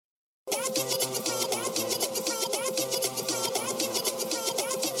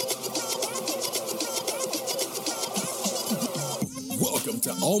Welcome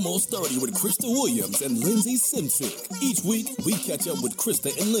to Almost 30 with Krista Williams and Lindsay Simsick. Each week, we catch up with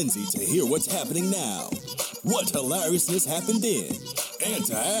Krista and Lindsay to hear what's happening now, what hilariousness happened then, and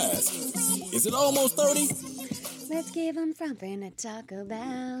to ask, is it almost 30? Let's give them something to talk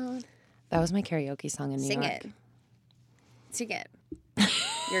about. That was my karaoke song in New York. Sing it.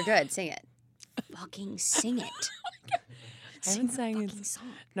 You're good. Sing it. Fucking sing it. I haven't sang it.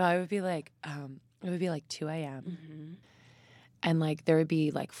 No, it would be like 2 a.m. Mm-hmm. And like there would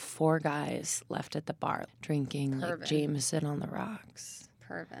be like 4 guys left at the bar drinking Pervin. like Jameson on the rocks.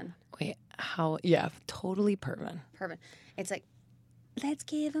 Pervin. Wait, how? Yeah, totally pervin. Pervin. It's like, let's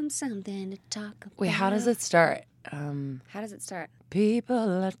give them something to talk about. Wait, how does it start? How does it start?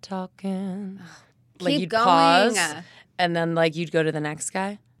 People are talking. Like Keep you'd going. pause, and then like you'd go to the next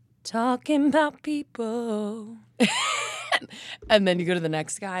guy. Talking about people. And then you go to the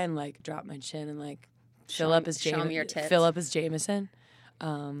next guy and like drop my chin and like fill up his Jameson.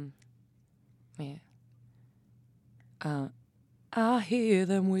 I hear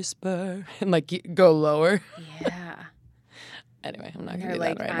them whisper and like go lower. Yeah. Anyway, I'm not gonna They're do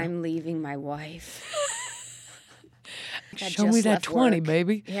like, that right I'm leaving my wife. Show me that 20,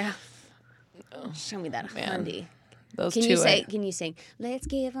 baby. Yeah. Show me that hundy. Those Can two. Can you sing? Let's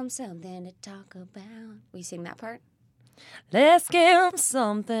give them something to talk about. Will you sing that part? Let's give them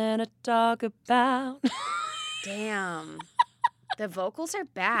something to talk about. Damn. The vocals are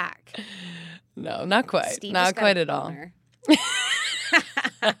back. No, not quite. Steve Not quite at all.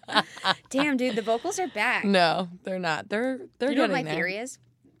 Damn, dude, the vocals are back. No, they're not. They're you know getting what my there. theory is?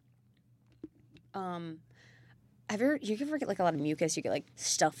 You ever get like a lot of mucus? You get like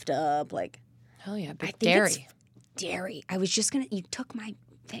stuffed up, like. Hell yeah, I but think dairy. it's dairy. I was just gonna. You took my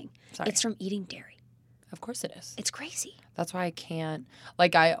thing. Sorry. It's from eating dairy. Of course it is. It's crazy. That's why I can't.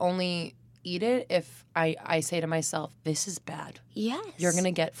 Like, I only eat it if I say to myself, this is bad. Yes. You're going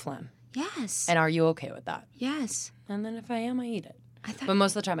to get phlegm. Yes. And are you okay with that? Yes. And then if I am, I eat it. I thought. But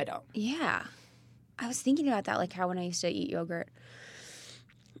most of the time, I don't. Yeah. I was thinking about that, like how when I used to eat yogurt,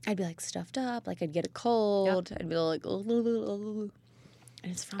 I'd be like stuffed up, like I'd get a cold. Yep. I'd be like, and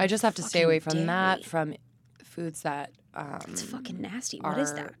it's from I just have to stay away from dairy. that, from foods that it's fucking nasty. What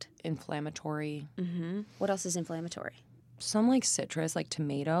is that? Inflammatory. Mm-hmm. What else is inflammatory? Some like citrus, like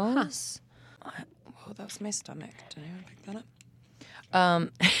tomatoes. Huh. Whoa, that was my stomach. Did anyone pick that up?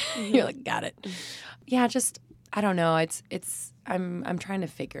 You're like, got it. Yeah, just I don't know. I'm trying to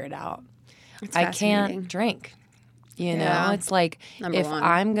figure it out. I can't drink. You know, it's like if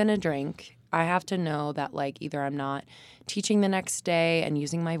I'm gonna drink, I have to know that like either I'm not teaching the next day and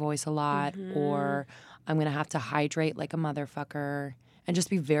using my voice a lot, or I'm gonna have to hydrate like a motherfucker and just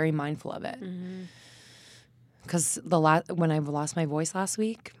be very mindful of it. Because when I lost my voice last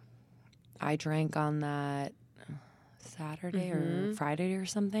week, I drank on that Saturday or Friday or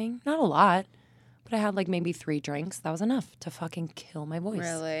something. Not a lot, but I had like maybe 3 drinks. That was enough to fucking kill my voice.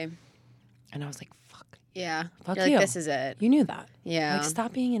 Really? And I was like, fuck. Yeah. Fuck You're you. like, this is it. You knew that. Yeah. Like,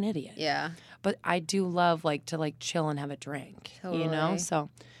 stop being an idiot. Yeah. But I do love like to like chill and have a drink. Totally. You know? So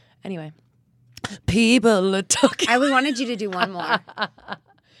anyway. People are talking. I wanted you to do one more.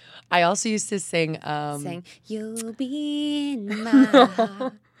 I also used to sing You'll be in my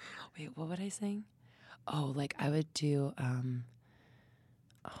heart. Wait, what would I sing? Oh, like I would do oh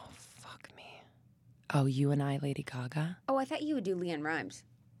fuck me. Oh, You and I, Lady Gaga. Oh, I thought you would do Leanne Rhymes.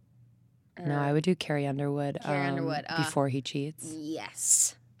 No, I would do Carrie Underwood. Before He Cheats.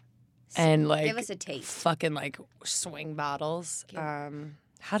 Yes. And like give us a taste. Fucking like swing bottles.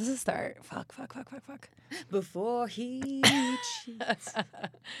 How does it start? Fuck. Before he cheats.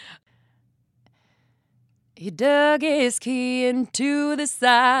 He dug his key into the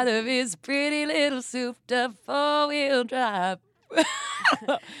side of his pretty little souped-up 4-wheel drive.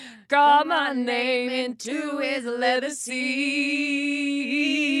 Called my name into his leather seat.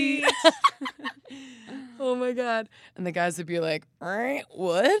 Oh my God. And the guys would be like,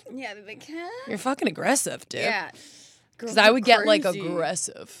 what? Yeah, they'd be like, huh? You're fucking aggressive, dude. Yeah. Because I would get like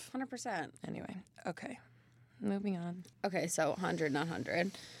aggressive. 100%. Anyway, okay. Moving on. Okay, so 100, not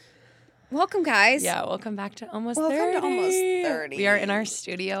 100. Welcome, guys. Yeah, welcome back to Almost 30. Welcome to Almost 30. We are in our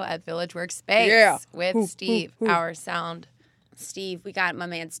studio at Village Workspace with Steve, our sound. Steve, we got my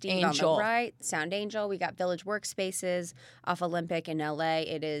man Steve Angel. on the right, Sound Angel. We got Village Workspaces off Olympic in LA.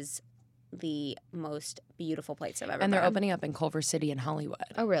 It is the most beautiful place I've ever been. And they're opening up in Culver City and Hollywood.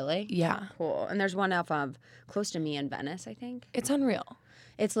 Oh, really? Yeah. Cool. And there's one off of close to me in Venice, I think. It's unreal.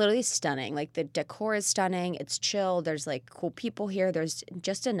 It's literally stunning. Like the decor is stunning. It's chill. There's like cool people here. There's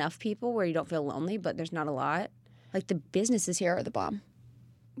just enough people where you don't feel lonely, but there's not a lot. Like the businesses here are the bomb.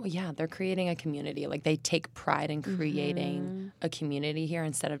 Well, yeah, they're creating a community. Like they take pride in creating a community here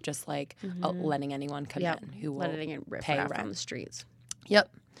instead of just like letting anyone come in who will letting it rip pay off rent on the streets. Yep.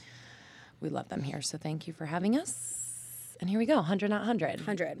 We love them here. So thank you for having us. And here we go. 100, not 100.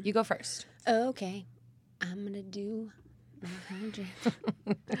 100. You go first. Okay. I'm going to do 100.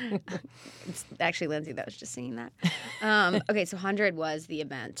 It's actually Lindsay that was just singing that. Okay, so 100 was the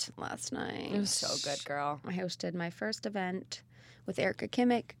event last night. It was so good, girl. I hosted my first event with Erica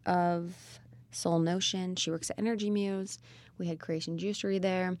Kimmick of Soul Notion. She works at Energy Muse. We had Creation Juicery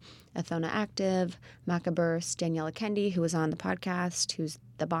there, Athona Active, Macaburst, Daniela Kendi, who was on the podcast, who's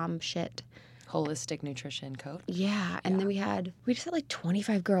the bomb shit. Holistic nutrition coach. Yeah, and then we just had like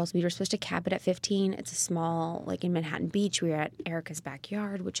 25 girls. We were supposed to cap it at 15. It's a small, like in Manhattan Beach. We were at Erica's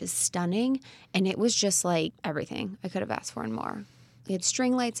backyard, which is stunning. And it was just like everything I could have asked for and more. We had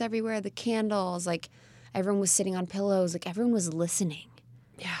string lights everywhere, the candles, like everyone was sitting on pillows, like everyone was listening.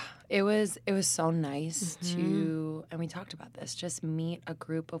 Yeah, it was so nice to, and we talked about this, just meet a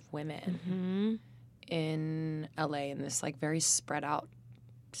group of women in LA in this like very spread out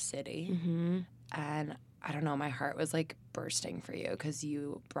city. And I don't know, my heart was like bursting for you because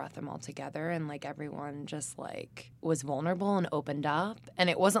you brought them all together and like everyone just like was vulnerable and opened up. And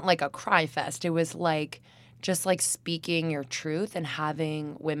it wasn't like a cry fest. It was like just like speaking your truth and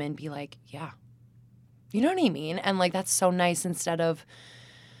having women be like, yeah, you know what I mean? And like that's so nice instead of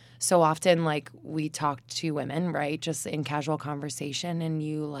so often like we talk to women, right? Just in casual conversation and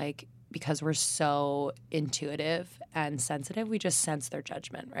you like, because we're so intuitive and sensitive, we just sense their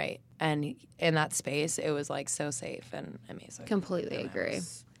judgment, right? And in that space, it was like so safe and amazing. Completely agree.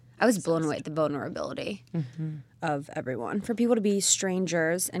 I was blown away at the vulnerability of everyone. For people to be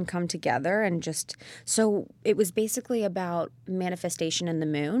strangers and come together and just... So it was basically about manifestation in the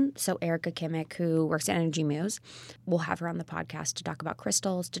moon. So Erica Kimmick, who works at Energy Muse, we'll have her on the podcast to talk about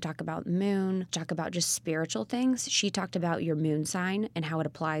crystals, to talk about moon, talk about just spiritual things. She talked about your moon sign and how it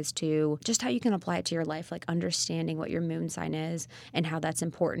applies to... Just how you can apply it to your life, like understanding what your moon sign is and how that's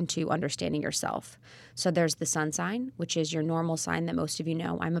important to understanding yourself. So there's the sun sign, which is your normal sign that most of you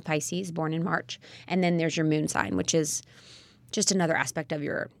know. I'm a Pisces, born in March. And then there's your moon sign, which is just another aspect of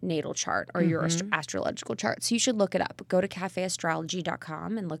your natal chart or your astrological chart. So you should look it up. Go to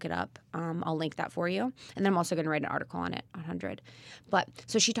cafeastrology.com and look it up. I'll link that for you. And then I'm also going to write an article on it on 100. But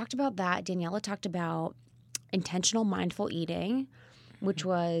so she talked about that. Daniela talked about intentional mindful eating, which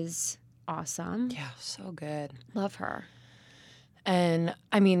was awesome. Yeah, so good. Love her. And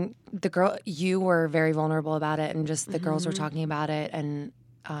I mean, you were very vulnerable about it and just the girls were talking about it. And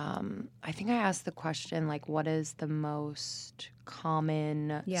I think I asked the question, like, what is the most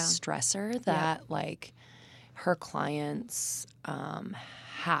common stressor that like her clients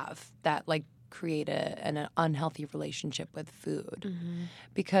have that like create an unhealthy relationship with food?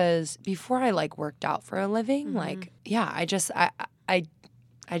 Because before I like worked out for a living, like, yeah, I just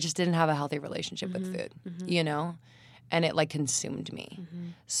didn't have a healthy relationship with food, you know? And it like consumed me.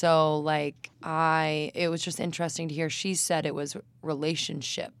 So like it was just interesting to hear. She said it was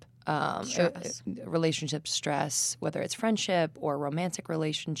relationship stress, whether it's friendship or romantic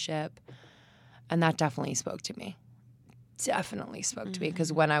relationship. And that definitely spoke to me.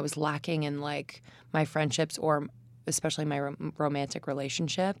 Because when I was lacking in like my friendships or especially my romantic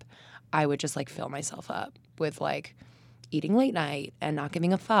relationship, I would just like fill myself up with like eating late night and not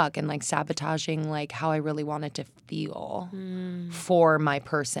giving a fuck and like sabotaging like how I really wanted to feel for my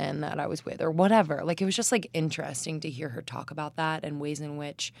person that I was with or whatever. Like it was just like interesting to hear her talk about that and ways in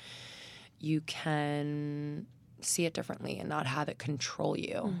which you can see it differently and not have it control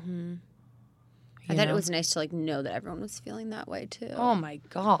you. I thought it was nice to like know that everyone was feeling that way too. Oh my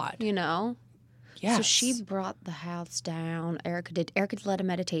God. You know? Yes. So she brought the house down. Erica did a lot of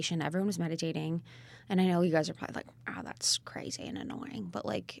meditation. Everyone was meditating. And I know you guys are probably like, oh, that's crazy and annoying. But,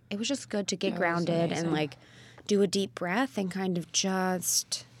 like, it was just good to get grounded and, like, do a deep breath and kind of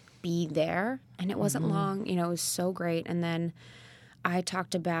just be there. And it wasn't long. You know, it was so great. And then I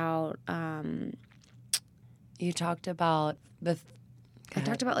talked about... You talked about the... I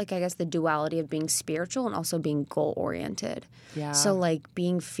talked about, like, I guess the duality of being spiritual and also being goal-oriented. Yeah. So, like,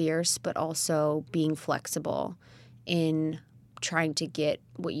 being fierce but also being flexible in trying to get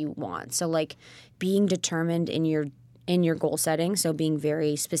what you want. So, like, being determined in your goal setting, so being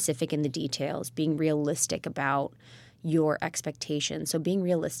very specific in the details, being realistic about your expectations. So being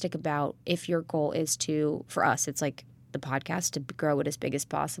realistic about if your goal is to, for us, it's like the podcast to grow it as big as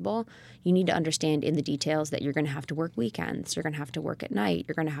possible, you need to understand in the details that you're going to have to work weekends. You're going to have to work at night.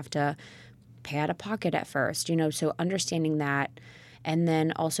 You're going to have to pay out of pocket at first, so understanding that. And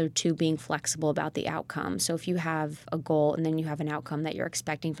then also, too, being flexible about the outcome. So if you have a goal and then you have an outcome that you're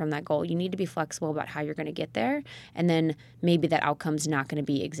expecting from that goal, you need to be flexible about how you're going to get there. And then maybe that outcome's not going to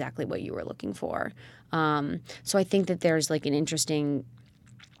be exactly what you were looking for. So I think that there's like an interesting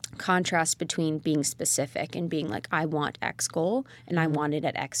contrast between being specific and being like, I want X goal and I want it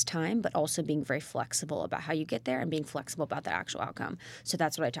at X time, but also being very flexible about how you get there and being flexible about the actual outcome. So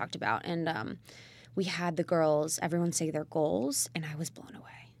that's what I talked about. And we had the girls, everyone say their goals, and I was blown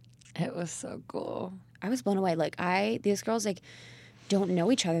away. It was so cool. I was blown away. Like these girls like don't know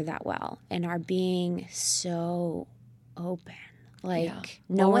each other that well and are being so open. Like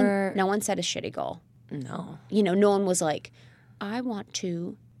no one said a shitty goal. No. No one was like, I want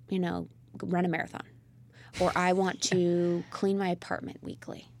to, run a marathon, or I want to clean my apartment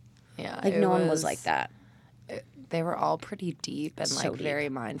weekly. Yeah. Like no one was like that. They were all pretty deep and So deep. very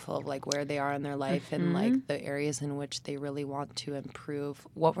mindful of like where they are in their life and like the areas in which they really want to improve.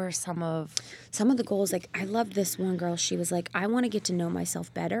 What were some of the goals? Like I loved this one girl. She was like, I want to get to know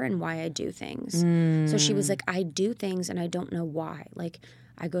myself better and why I do things. So she was like, I do things and I don't know why. Like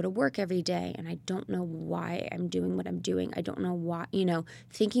I go to work every day and I don't know why I'm doing what I'm doing. I don't know why,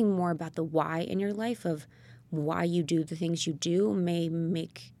 thinking more about the why in your life of why you do the things you do may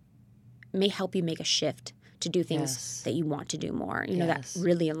help you make a shift to do things that you want to do more, that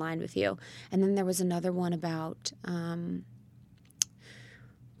really aligned with you. And then there was another one about the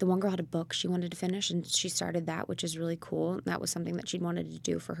one girl had a book she wanted to finish, and she started that, which is really cool. That was something that she'd wanted to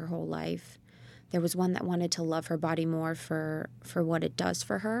do for her whole life. There was one that wanted to love her body more for what it does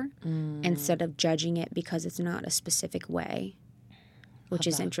for her instead of judging it because it's not a specific way, which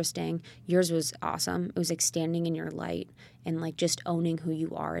is interesting. Yours was awesome. It was like standing in your light and like just owning who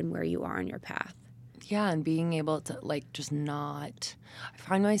you are and where you are on your path. Yeah, and being able to like just not – I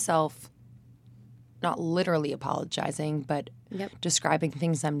find myself not literally apologizing, but describing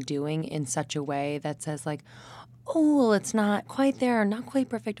things I'm doing in such a way that says like, oh, well, it's not quite there, or not quite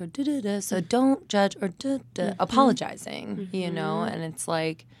perfect, or da-da-da, so don't judge, or da-da, apologizing, And it's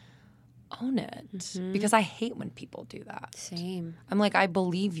like, own it. Because I hate when people do that. Same. I'm like, I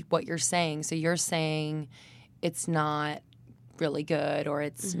believe what you're saying. So you're saying it's not really good or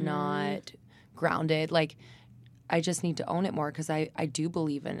it's not grounded. Like, I just need to own it more because I do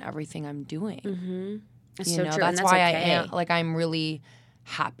believe in everything I'm doing. That's so true. That's and why that's okay. I am. Like, I'm really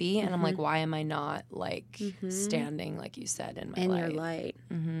happy and I'm like, why am I not like standing, like you said, in my light? Your light.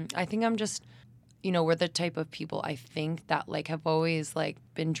 I think I'm just, we're the type of people I think that like have always like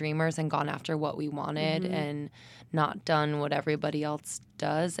been dreamers and gone after what we wanted and not done what everybody else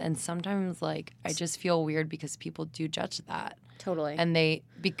does. And sometimes like I just feel weird because people do judge that. Totally. And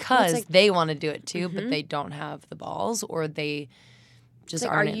because they want to do it too, but they don't have the balls or they just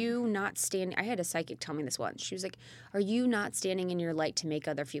like, aren't. Are you not standing? I had a psychic tell me this once. She was like, are you not standing in your light to make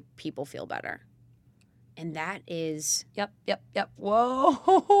other people feel better? And that is... Yep.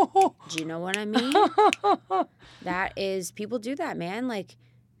 Whoa. Do you know what I mean? That is... People do that, man. Like,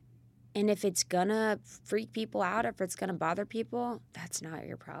 and if it's gonna freak people out, if it's gonna bother people, that's not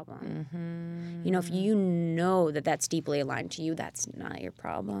your problem. If you know that that's deeply aligned to you, that's not your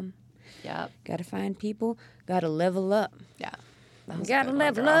problem. Yep. Gotta find people. Gotta level up. Yeah. You gotta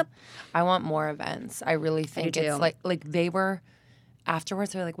level up. I want more events. I really think it's like they were...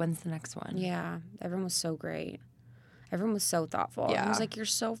 Afterwards, they're like, when's the next one? Yeah. Everyone was so great. Everyone was so thoughtful. Yeah. I was like,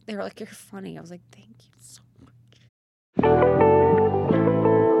 they were like, you're funny. I was like, thank you so much.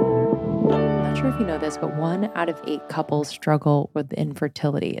 I'm not sure if you know this, but 1 out of 8 couples struggle with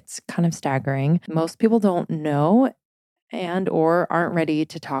infertility. It's kind of staggering. Most people don't know and or aren't ready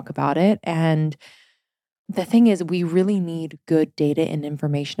to talk about it. And the thing is, we really need good data and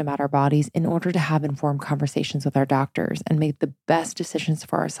information about our bodies in order to have informed conversations with our doctors and make the best decisions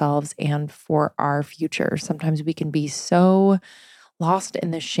for ourselves and for our future. Sometimes we can be so lost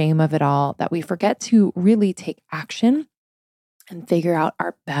in the shame of it all that we forget to really take action and figure out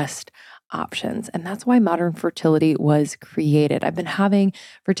our best options. And that's why Modern Fertility was created. I've been having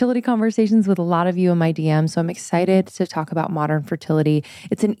fertility conversations with a lot of you in my DMs, so I'm excited to talk about Modern Fertility.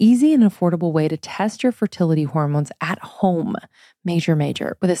 It's an easy and affordable way to test your fertility hormones at home,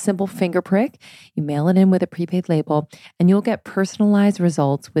 major, with a simple finger prick. You mail it in with a prepaid label, and you'll get personalized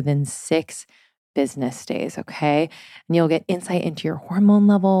results within 6 business days, okay? And you'll get insight into your hormone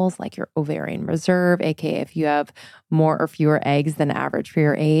levels, like your ovarian reserve, aka if you have more or fewer eggs than average for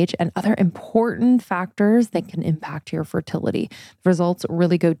your age, and other important factors that can impact your fertility. The results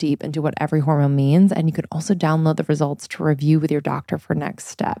really go deep into what every hormone means, and you can also download the results to review with your doctor for next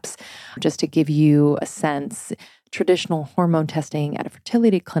steps. Just to give you a sense, traditional hormone testing at a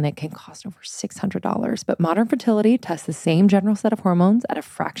fertility clinic can cost over $600, but Modern Fertility tests the same general set of hormones at a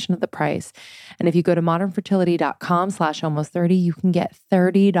fraction of the price. And if you go to modernfertility.com/almost30, you can get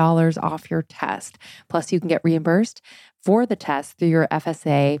 $30 off your test. Plus, you can get reimbursed for the test through your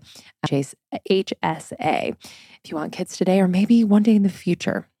FSA, HSA. If you want kids today or maybe one day in the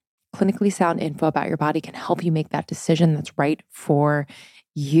future, clinically sound info about your body can help you make that decision that's right for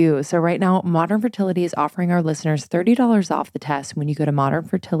you. So right now, Modern Fertility is offering our listeners $30 off the test when you go to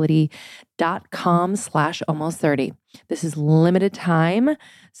modernfertility.com/almost30. This is limited time,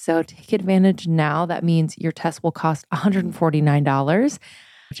 so take advantage now. That means your test will cost $149,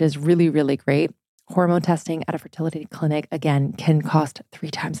 which is really, really great. Hormone testing at a fertility clinic, again, can cost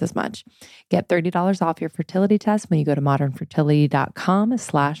 3 times as much. Get $30 off your fertility test when you go to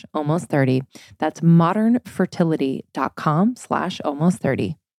modernfertility.com/almost30. That's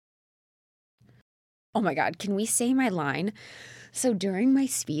modernfertility.com/almost30. Oh my God, can we say my line? So during my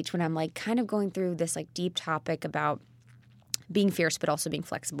speech, when I'm like kind of going through this like deep topic about being fierce, but also being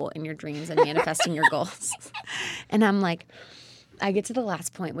flexible in your dreams and manifesting your goals. And I'm like, I get to the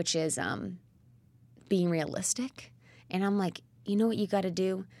last point, which is being realistic. And I'm like, you know what you got to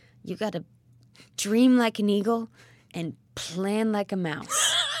do? You got to dream like an eagle and plan like a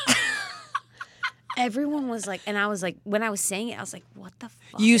mouse. Everyone was like, and I was like, when I was saying it, I was like, what the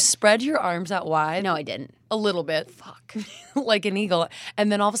fuck? You spread your arms out wide. No, I didn't. A little bit. Fuck. Like an eagle.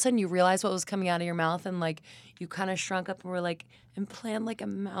 And then all of a sudden you realize what was coming out of your mouth and like you kind of shrunk up and were like, and planned like a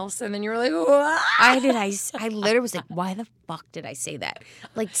mouse. And then you were like, what? I literally was like, why the fuck did I say that?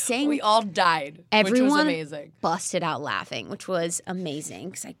 Like saying. We all died, everyone which was amazing. Busted out laughing, which was amazing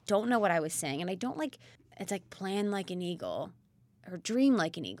because I don't know what I was saying. And I don't like, it's like plan like an eagle or dream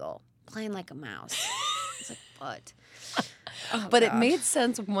like an eagle, plan like a mouse. It's like, what? Oh, but gosh. It made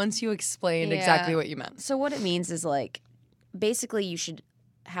sense once you explained exactly what you meant. So what it means is like, basically you should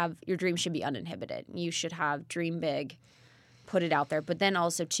have, your dream should be uninhibited. You should have dream big, put it out there. But then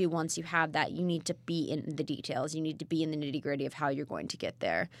also too, once you have that, you need to be in the details. You need to be in the nitty gritty of how you're going to get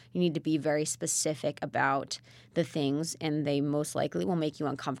there. You need to be very specific about the things, and they most likely will make you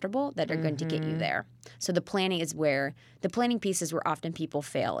uncomfortable that are going to get you there. So the planning is where, the planning piece is where often people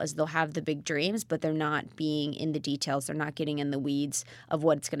fail, is they'll have the big dreams, but they're not being in the details. They're not getting in the weeds of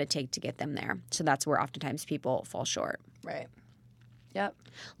what it's going to take to get them there. So that's where oftentimes people fall short. Right. Yep.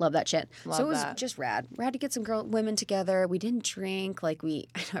 Love that shit. Love so it was that. just rad. Rad to get some women together. We didn't drink. Like I know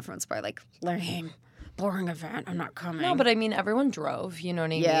everyone's probably like, lame, boring event. I'm not coming. No, but I mean, everyone drove. You know what I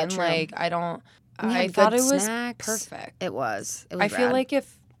mean? Yeah, true. Like, I had thought good it was snacks. perfect. It was. I feel rad. like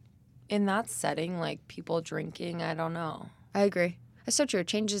if in that setting, like people drinking, I don't know. I agree. That's so true. It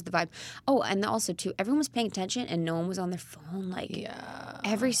changes the vibe. Oh, and also too, everyone was paying attention and no one was on their phone. Like, Yeah.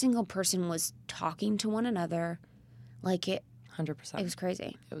 every single person was talking to one another. Like 100%. It was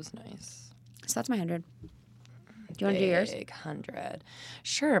crazy. It was nice. So that's my 100. Do you want to do yours? Big 100.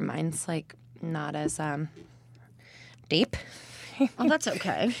 Sure. Mine's like not as deep. Oh, that's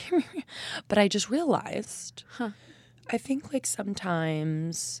okay. But I just realized, I think like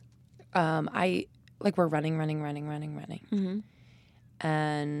sometimes we're running. Mm-hmm.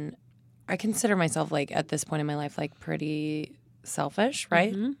 And I consider myself like at this point in my life like pretty selfish,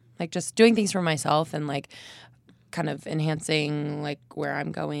 right? Mm-hmm. Like just doing things for myself and like kind of enhancing like where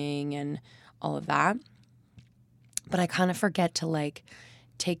I'm going and all of that. But I kind of forget to like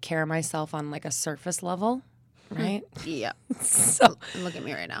take care of myself on like a surface level, right? Yeah. So Look at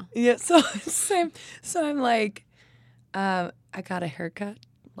me right now. yeah, so same. So I'm like, I got a haircut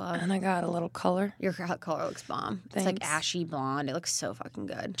Love. and I got a little color. Your color looks bomb. It's like Thanks. ashy blonde. It looks so fucking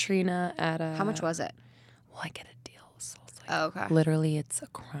good. Trina at a. How much was it? Well, I get a deal, so it's like Oh, okay. literally it's a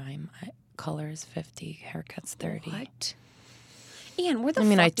crime. Color is 50, haircut's 30. What? And where the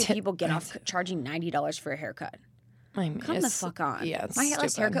fuck do people get off charging $90 for a haircut? I mean, Come the fuck on. Yeah, it's my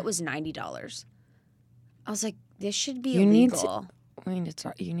last stupid. haircut was $90. I was like, this should be You need illegal.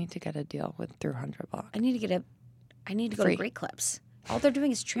 You need to get a deal through $100. I need to go Free. to Great Clips. All they're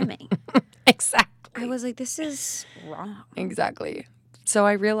doing is trimming. Exactly. I was like, this is wrong. Exactly. So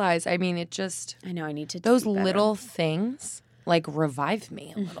I realized, I mean, it just I know I need to those do better. little things like revive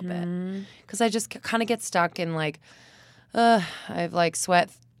me a little bit because I just kind of get stuck in like, I've like sweat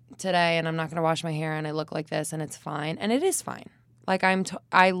today and I'm not gonna wash my hair and I look like this and it's fine and it is fine. Like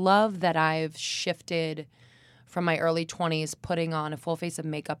I love that I've shifted from my early 20s putting on a full face of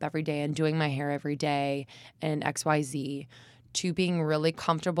makeup every day and doing my hair every day and XYZ to being really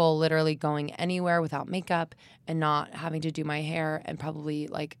comfortable literally going anywhere without makeup and not having to do my hair and probably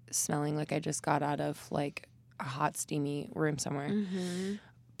like smelling like I just got out of like a hot steamy room somewhere. Mm-hmm.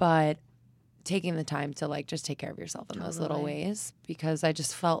 But taking the time to like just take care of yourself in those little ways, because I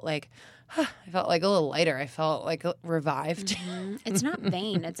just felt like I felt like a little lighter. I felt like revived. Mm-hmm. It's not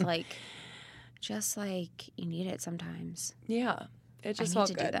vain. It's like just like you need it sometimes. Yeah, it just I felt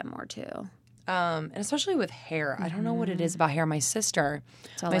need to good. do that more too. And especially with hair, I don't know what it is about hair. My sister,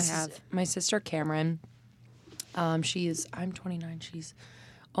 That's all I have. My sister Cameron, I'm 29. She's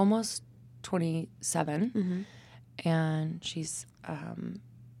almost 27, and she's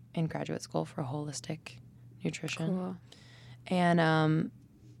in graduate school for holistic nutrition. Cool. And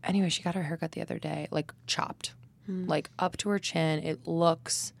anyway, she got her haircut the other day, like chopped, like up to her chin. It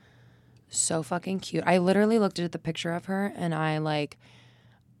looks so fucking cute. I literally looked at the picture of her and I like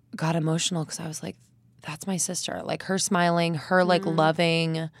got emotional because I was like, that's my sister. Like her smiling, her like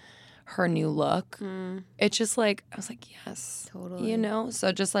loving her new look. It's just like, I was like, yes. Totally. You know?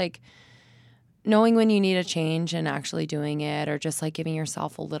 So just like knowing when you need a change and actually doing it, or just like giving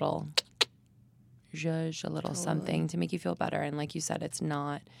yourself a little zhuzh, a little something to make you feel better. And like you said, it's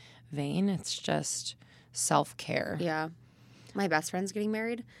not vain. It's just self-care. Yeah. My best friend's getting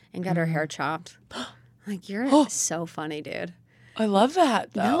married and got her hair chopped. Like, you're so funny, dude. I love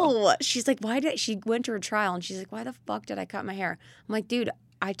that, though. No. She's like, she went to her trial and she's like, why the fuck did I cut my hair? I'm like, dude,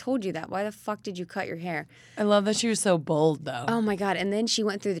 I told you that. Why the fuck did you cut your hair? I love that she was so bold, though. Oh, my God. And then she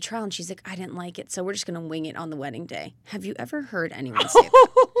went through the trial and she's like, I didn't like it, so we're just going to wing it on the wedding day. Have you ever heard anyone say that?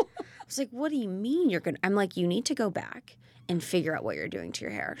 I was like, what do you mean you're going to? I'm like, you need to go back and figure out what you're doing to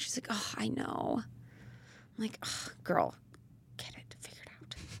your hair. She's like, oh, I know. I'm like, oh, girl, get it figured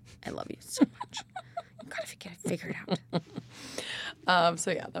out. I love you so much. You got to get it figured out. So,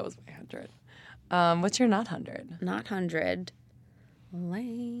 yeah, that was my 100. What's your not 100? Not 100.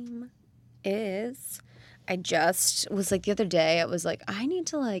 Lame is I just was like the other day, I was like, I need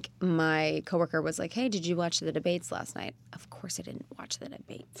to like, my coworker was like, hey, did you watch the debates last night? Of course I didn't watch the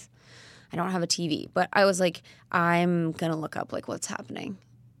debates. I don't have a TV, but I was like, I'm going to look up like what's happening.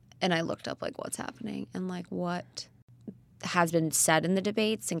 And I looked up like what's happening and like what has been said in the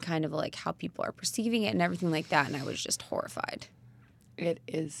debates and kind of like how people are perceiving it and everything like that. And I was just horrified. It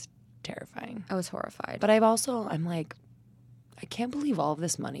is terrifying. I was horrified. But I'm like, I can't believe all of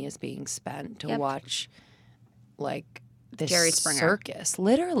this money is being spent to watch like this Jerry Springer circus.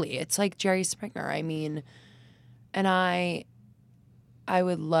 Literally, it's like Jerry Springer. I mean, and I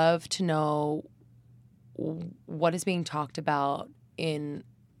would love to know what is being talked about in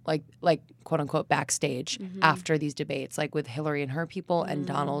like quote unquote backstage after these debates, like with Hillary and her people and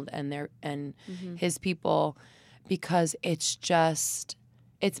Donald and his people, because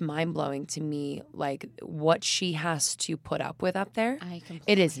it's mind blowing to me, like what she has to put up with up there.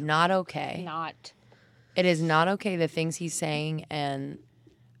 It is not okay. It is not okay, the things he's saying, and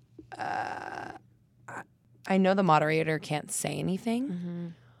I know the moderator can't say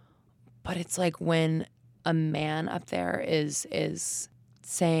anything, but it's like when a man up there is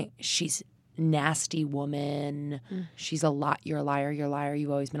saying she's nasty woman, she's a lot, you're a liar, you've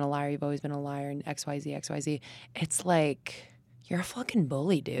always been a liar, and XYZ. It's like, you're a fucking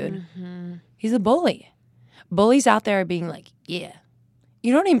bully, dude. He's a bully. Bullies out there being like, yeah.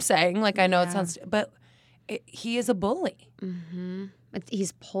 You know what I'm saying? Like, I know it sounds, but he is a bully.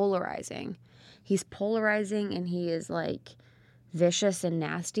 He's polarizing. He's polarizing and he is like vicious and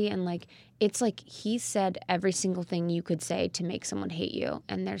nasty. And like, it's like he said every single thing you could say to make someone hate you.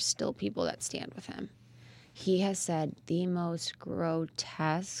 And there's still people that stand with him. He has said the most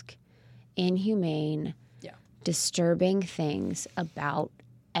grotesque, inhumane, disturbing things about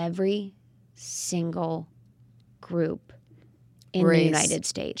every single group in the United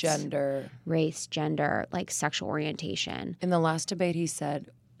States. Race, gender, like sexual orientation. In the last debate, he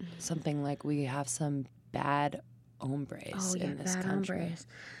said something like, we have some bad hombres in this country.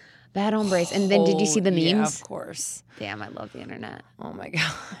 Bad hombres. And then did you see the memes? Yeah, of course. Damn, I love the internet. Oh, my God.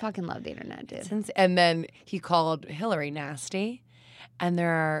 I fucking love the internet, dude. And then he called Hillary nasty. And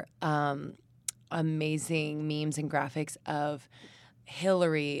there are amazing memes and graphics of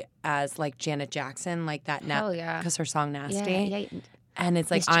Hillary as like Janet Jackson, like that. Hell yeah. Because her song Nasty. Yeah. And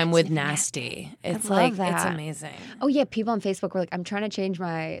it's like, Miss I'm with Jackson, Nasty. It's I like, love that. it's amazing. Oh, yeah. People on Facebook were like, I'm trying to change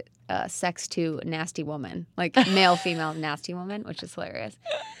my sex to nasty woman, like male, female, nasty woman, which is hilarious.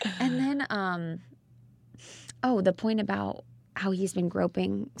 And then, the point about how he's been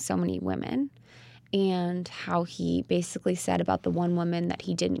groping so many women. and how he basically said about the one woman that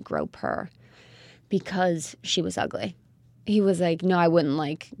he didn't grope her because she was ugly. He was like, no, I wouldn't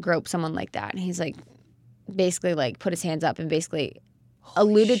like grope someone like that. And he's like, basically like put his hands up and basically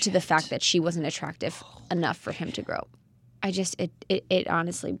alluded to the fact that she wasn't attractive enough for him to grope. I just, it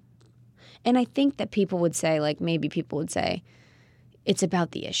honestly, and I think that people would say, like maybe people would say, it's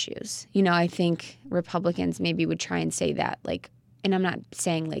about the issues. You know, I think Republicans maybe would try and say that, like, and I'm not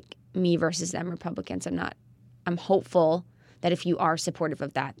saying like me versus them Republicans. I'm hopeful that if you are supportive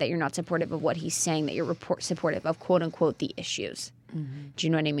of that you're not supportive of what he's saying, that you're supportive of quote unquote the issues. Mm-hmm. Do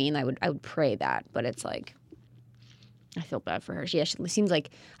you know what I mean? I would pray that, but it's like, I feel bad for her. She seems like,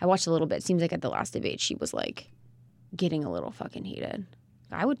 I watched a little bit. It seems like at the last debate she was like getting a little fucking heated.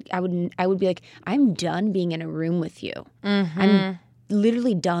 I would be like, I'm done being in a room with you. Mm-hmm. I'm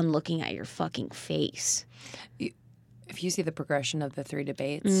literally done looking at your fucking face. If you see the progression of the 3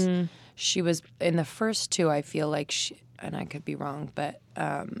 debates, she was in the first 2. I feel like she, and I could be wrong, but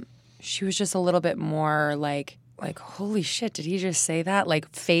she was just a little bit more like holy shit, did he just say that?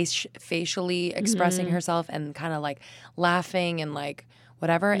 Like facially expressing herself and kind of like laughing and like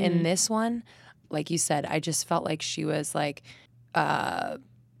whatever. In this one, like you said, I just felt like she was like elegantly.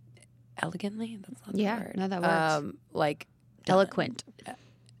 That's not the word. No, that works. Like eloquent.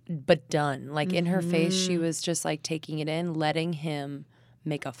 But done. Like in her face, she was just like taking it in, letting him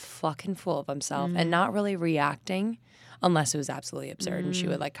make a fucking fool of himself and not really reacting unless it was absolutely absurd. And she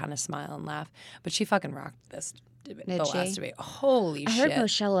would like kind of smile and laugh. But she fucking rocked this debate, the last debate. Holy shit. I heard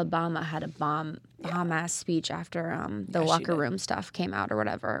Michelle Obama had a bomb-ass speech after the locker room stuff came out or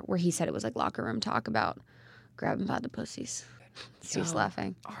whatever, where he said it was like locker room talk about grabbing by the pussies. Steve's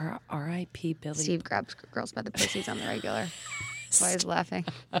laughing. R.I.P. Billy. Steve grabs girls by the pussies on the regular. That's why he's laughing.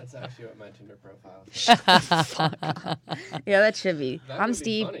 That's actually what my Tinder profile is. Yeah, that should be. I'm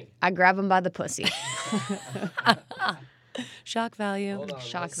Steve. Funny. I grab him by the pussy. Shock value. Hold on,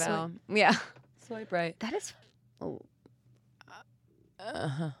 Shock let's- value. Yeah. Swipe right. That is. Oh.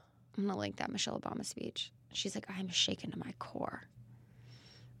 I'm going to link that Michelle Obama speech. She's like, I'm shaken to my core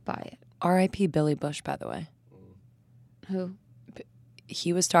by it. R.I.P. Billy Bush, by the way. Who?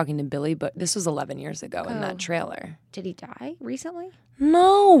 He was talking to Billy, but this was 11 years ago in that trailer. Did he die recently?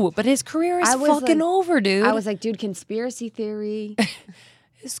 No, but his career is fucking like- over, dude. I was like, dude, conspiracy theory.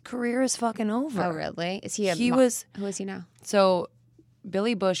 His career is fucking over. Oh, really? Is he He was. Who is he now? So,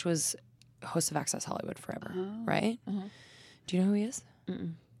 Billy Bush was host of Access Hollywood forever, right? Do you know who he is?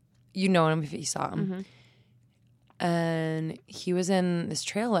 Mm-mm. You know him if you saw him. And he was in this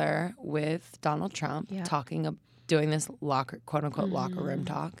trailer with Donald Trump doing this quote unquote locker room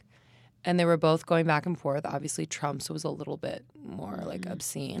talk. And they were both going back and forth. Obviously, Trump's was a little bit more like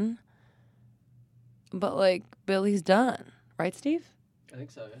obscene. But like Billy's done. Right, Steve? I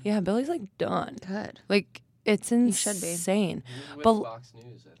think so, Yeah, Billy's like done. Good. Like it's insane. He was with But Fox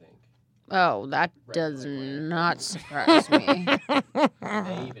News, I think. Oh, that does not surprise me. They even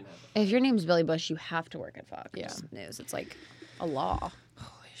have If your name's Billy Bush, you have to work at Fox Yeah. News. It's like a law.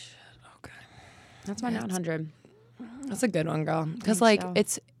 Holy shit. Okay. That's my 900. That's a good one, girl. Because Thanks, like y'all.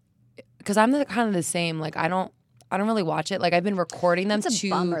 it's because I'm kind of the same. Like I don't really watch it. Like I've been recording them That's a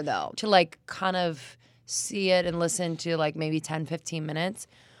bummer, though. to like kind of see it and listen to like maybe 10, 15 minutes,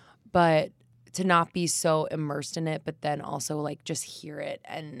 but to not be so immersed in it, but then also like just hear it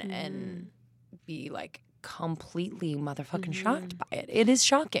and be like completely motherfucking shocked by it. It is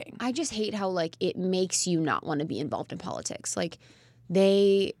shocking. I just hate how like it makes you not want to be involved in politics. Like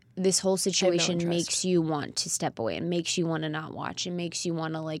this whole situation interest. makes you want to step away and makes you want to not watch and makes you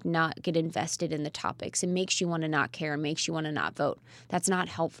want to like not get invested in the topics and makes you want to not care and makes you want to not vote. That's not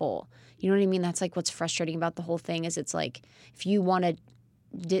helpful. You know what I mean? That's like what's frustrating about the whole thing is it's like if you want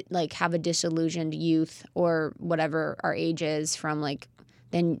to like have a disillusioned youth or whatever our age is from like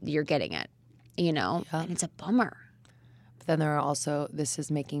then you're getting it, you know? Yeah. And it's a bummer. But then there are also this is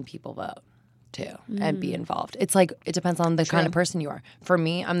making people vote too and be involved. It's like it depends on the kind of person you are. For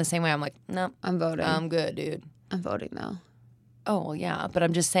me, I'm the same way. I'm like, no, I'm voting. I'm good, dude. I'm voting though. Oh well, yeah, but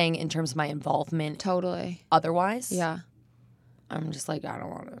I'm just saying in terms of my involvement. Totally. Otherwise, Yeah. I'm just like I don't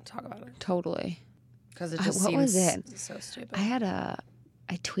want to talk about it Totally. because it just what seems was it? so stupid.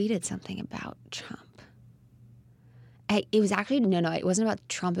 I tweeted something about Trump. It was actually, no, it wasn't about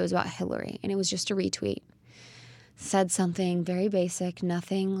Trump. It was about Hillary. And it was just a retweet. Said something very basic,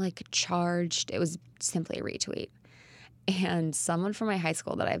 nothing like charged. It was simply a retweet. And someone from my high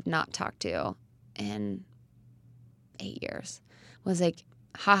school that I've not talked to in 8 years was like,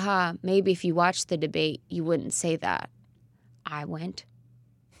 haha, maybe if you watched the debate, you wouldn't say that. I went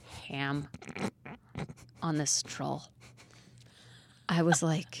ham on this troll. I was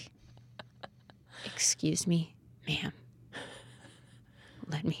like, excuse me, ma'am.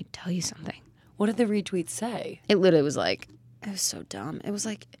 Let me tell you something. What did the retweet say? It literally was like, it was so dumb. It was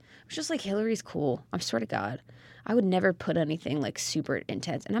just like, Hillary's cool. I swear to God. I would never put anything like super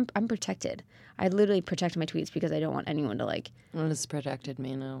intense. And I'm protected. I literally protect my tweets because I don't want anyone to like. What does protected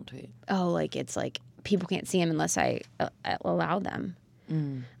mean? I don't tweet. Oh, like it's like people can't see them unless I allow them.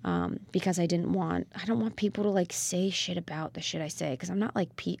 Because I don't want people to like say shit about the shit I say. Because I'm not like,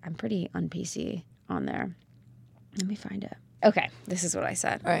 I'm pretty un-PC on there. Let me find it. Okay, this is what I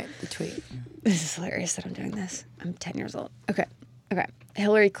said. All right, the tweet. This is hilarious that I'm doing this. I'm 10 years old. Okay.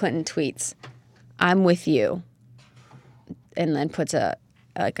 Hillary Clinton tweets, "I'm with you," and then puts a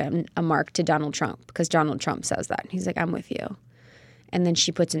mark to Donald Trump because Donald Trump says that. He's like, "I'm with you," and then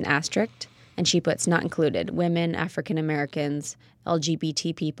she puts an asterisk and she puts not included: women, African Americans,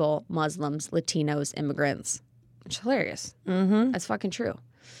 LGBT people, Muslims, Latinos, immigrants. It's hilarious. Mm-hmm. That's fucking true.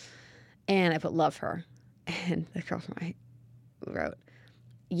 And I put love her, and the girl from my wrote,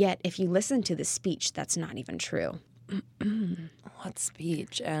 "Yet if you listen to the speech, that's not even true." What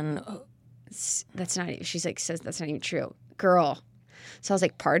speech? And that's not. She's like, says that's not even true, girl. So I was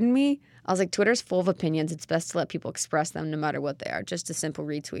like, pardon me. I was like, Twitter's full of opinions. It's best to let people express them no matter what they are. Just a simple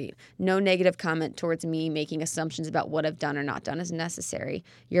retweet. No negative comment towards me making assumptions about what I've done or not done is necessary.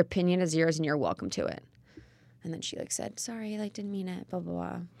 Your opinion is yours and you're welcome to it. And then she like said, sorry, like didn't mean it, blah, blah,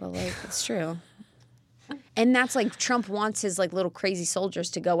 blah. But like, it's true. And that's like Trump wants his like little crazy soldiers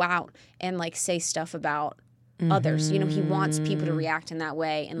to go out and like say stuff about others. You know, he wants people to react in that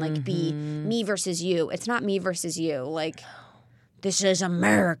way and like be me versus you. It's not me versus you. Like, this is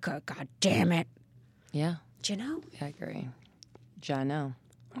America, god damn it. yeah. Do you know? Yeah, I agree. Yeah, I know.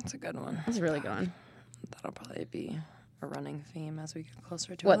 That's a good one. That's a really good one. That'll probably be a running theme as we get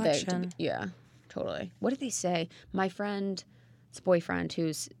closer to What election. yeah, totally. What did they say? My friend's boyfriend,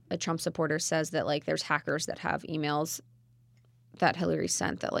 who's a Trump supporter, says that like there's hackers that have emails that Hillary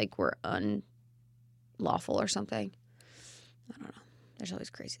sent that like were unlawful or something. I don't know. There's always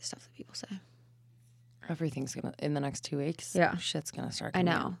crazy stuff that people say. Everything's gonna in the next 2 weeks. Yeah, shit's gonna start. I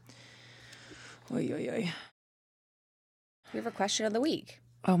know. Oy, oy, oy. We have a question of the week.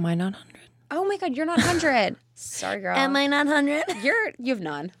 Oh, my not 100. Oh my God, you're not 100. Sorry, girl. Am I not 100? You have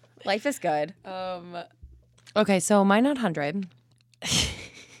none. Life is good. Okay, so my not 100.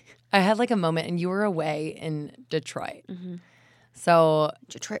 I had like a moment, and you were away in Detroit. Mm-hmm. So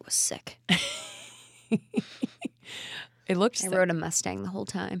Detroit was sick. It looked. I rode a Mustang the whole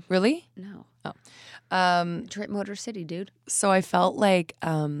time. Really? No. Oh. Detroit Motor City, dude. So I felt like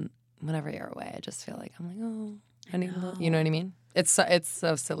whenever you're away, I just feel like I'm like, oh, I need a little, you know what I mean? It's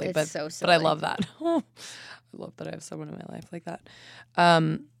so silly, It's but so but I silly. love that. I love that I have someone in my life like that.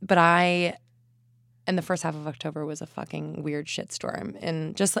 But and the first half of October was a fucking weird shitstorm,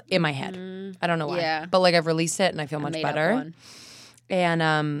 and just in my head, I don't know why. Yeah. But like I've released it, and I feel much made up better. one.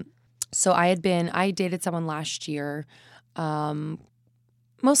 And so I dated someone last year,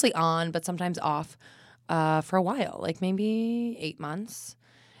 mostly on, but sometimes off, for a while, like maybe 8 months.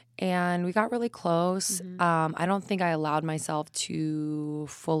 And we got really close. Mm-hmm. I don't think I allowed myself to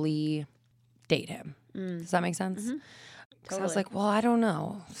fully date him. Does that make sense? Mm-hmm. Because I was Totally. like, well, I don't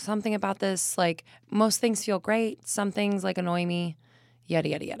know. Something about this, like most things feel great. Some things like annoy me, yada,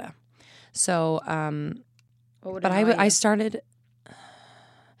 yada, yada. So, What would but annoy I you? started,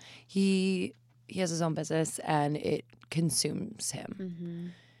 he has his own business and it consumes him. Mm-hmm.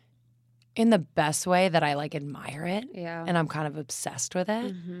 In the best way that I like admire it. Yeah. And I'm kind of obsessed with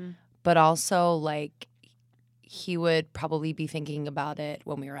it. Mm-hmm. But also like he would probably be thinking about it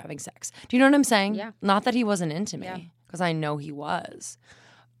when we were having sex. Do you know what I'm saying? Yeah. Not that he wasn't into me, Yeah. because I know he was.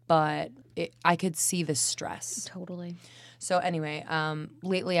 But I could see the stress. Totally. So anyway,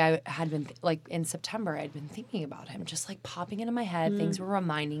 lately I had been, like in September, I'd been thinking about him, just like popping into my head. Things were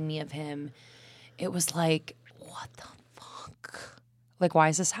reminding me of him. It was like, what the fuck? Like, why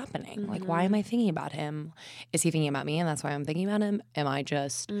is this happening? Like, why am I thinking about him? Is he thinking about me and that's why I'm thinking about him? Am I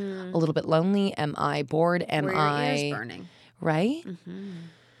just a little bit lonely? Am I bored? Am Were your I ears burning? right? Mm-hmm.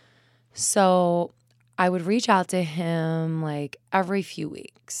 So I would reach out to him like every few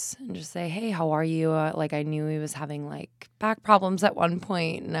weeks and just say, hey, how are you? Like I knew he was having like back problems at one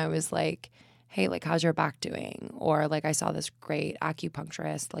point, and I was like, hey, like how's your back doing? Or like I saw this great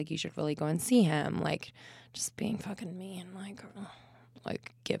acupuncturist, like you should really go and see him. Like just being fucking mean,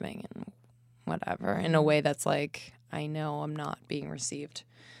 like giving and whatever in a way that's like I know I'm not being received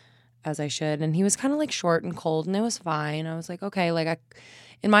as I should. And he was kind of like short and cold, and it was fine. I was like, okay, like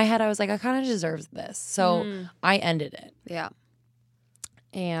in my head I was like, I kind of deserve this. So I ended it. Yeah.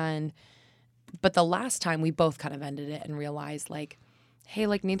 But the last time we both kind of ended it and realized like hey,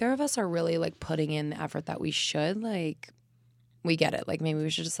 like neither of us are really like putting in the effort that we should. Like we get it. Like maybe we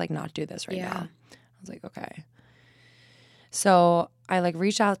should just like not do this right now. I was like, okay. So I like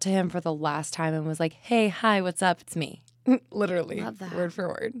reached out to him for the last time and was like, hey, hi, what's up? It's me. Literally, Love that. word for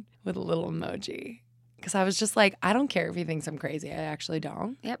word with a little emoji. Because I was just like, I don't care if he thinks I'm crazy. I actually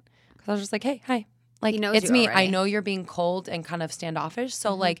don't. Yep. Because I was just like, hey, hi. Like, He knows it's you me. already. I know you're being cold and kind of standoffish.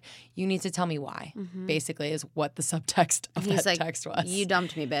 So, like, you need to tell me why, basically, is what the subtext of He's that like, text was. you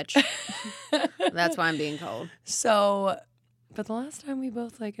dumped me, bitch. That's why I'm being cold. So, but the last time we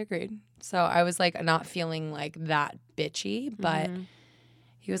both, like, agreed. So I was, like, not feeling, like, that bitchy. But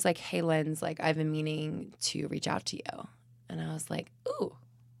he was like, hey, Linz, like, I've been meaning to reach out to you. And I was like, ooh,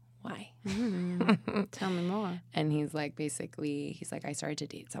 why? Tell me more. And he's like, basically, he's like, I started to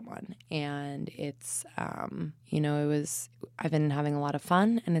date someone. And it's, I've been having a lot of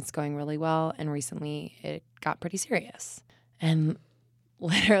fun and it's going really well. And recently it got pretty serious. And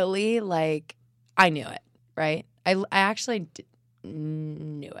literally, like, I knew it, right? I actually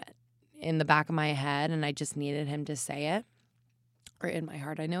knew it in the back of my head and I just needed him to say it. Or in my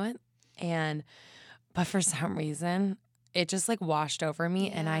heart, I knew it. But for some reason, it just like washed over me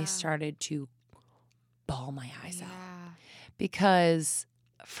and I started to bawl my eyes out. Because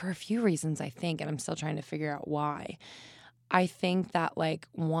for a few reasons, I think, and I'm still trying to figure out why. I think that, like,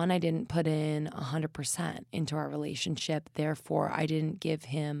 one, I didn't put in 100% into our relationship. Therefore, I didn't give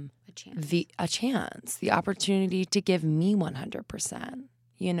him a chance, the opportunity to give me 100%.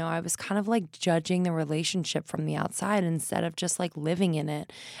 You know, I was kind of like judging the relationship from the outside instead of just like living in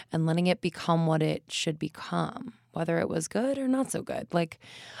it and letting it become what it should become, whether it was good or not so good. Like,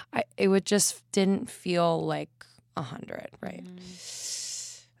 it would just didn't feel like 100, right?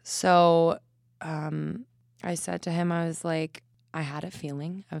 So I said to him, I was like, I had a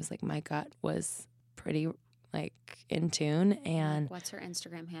feeling. I was like, my gut was pretty like in tune. And What's her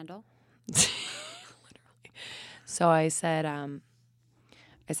Instagram handle? literally. So I said, I'm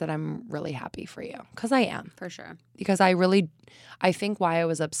really happy for you. Because I am. For sure. Because I think why I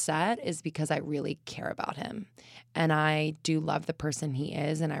was upset is because I really care about him. And I do love the person he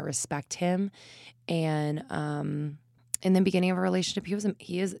is and I respect him. And in the beginning of a relationship,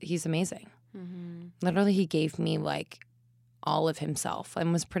 he's amazing. Literally, he gave me like all of himself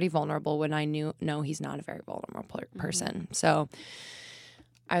and was pretty vulnerable when I no, he's not a very vulnerable person. So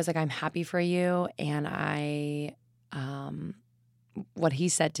I was like, I'm happy for you. And what he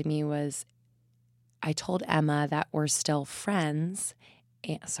said to me was, I told Emma that we're still friends.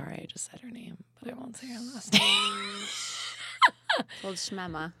 And, sorry, I just said her name, but I won't say her last name. Told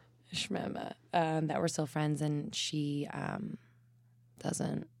Shmema. That we're still friends, and she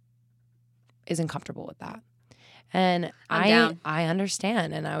isn't comfortable with that. And I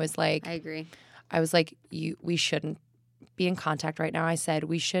understand. And I was like, I agree. I was like, we shouldn't be in contact right now. I said,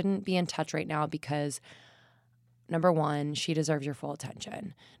 we shouldn't be in touch right now because number one, she deserves your full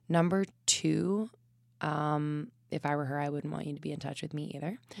attention. Number two, if I were her, I wouldn't want you to be in touch with me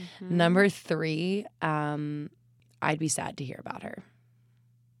either. Number three, I'd be sad to hear about her.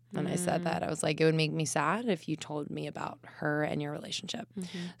 And I said that. I was like, it would make me sad if you told me about her and your relationship.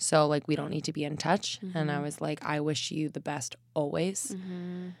 So, like, we don't need to be in touch. And I was like, I wish you the best always.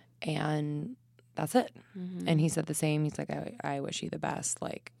 And that's it. And he said the same. He's like, I wish you the best.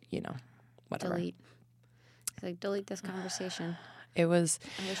 Like, you know, whatever. Delete. Like, delete this conversation. It was,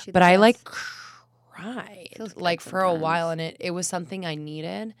 I but I like cried Feels good like for a sometimes. while, and it was something I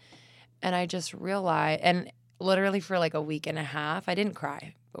needed, and I just realized, and literally for like a week and a half, I didn't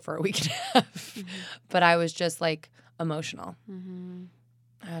cry for a week and a half, but I was just like emotional.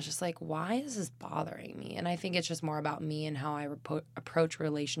 I was just like, why is this bothering me? And I think it's just more about me and how I approach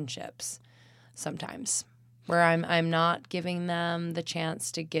relationships sometimes, where I'm not giving them the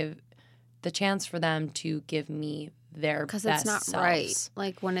chance for them to give me their best Because it's not selves. right.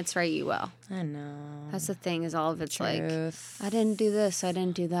 Like, when it's right, you will. I know. That's the thing, is all of it's like, Truth. I didn't do this, I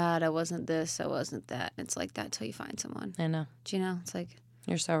didn't do that, I wasn't this, I wasn't that. It's like that till you find someone. I know. Do you know? It's like,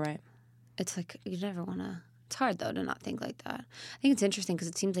 You're so right. it's like you never want to. It's hard though to not think like that. I think it's interesting because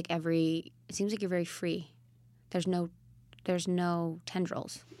it seems like you're very free. There's no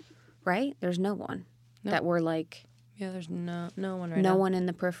tendrils, right? There's no one that we're like. Yeah, there's no one right no now. one in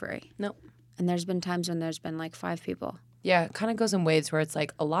the periphery. Nope. And there's been times when there's been like 5 people. Yeah, it kind of goes in waves where it's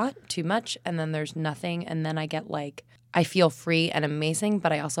like a lot, too much, and then there's nothing, and then I get like, I feel free and amazing,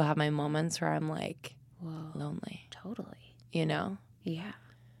 but I also have my moments where I'm like, Whoa, lonely, totally. you know? Yeah,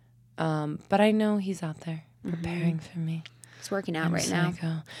 But I know he's out there preparing for me. it's working out I'm right now.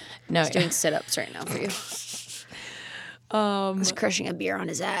 psycho. No, He's doing sit-ups right now for you. He's crushing a beer on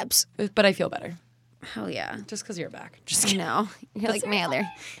his abs. but I feel better. Hell yeah. Just because you're back. Just I kidding. know. You're like my other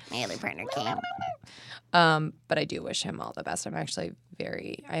partner came. But I do wish him all the best. I'm actually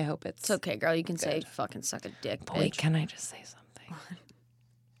I hope it's It's okay, girl. You can say fucking suck a dick, bitch. Wait, can I just say something?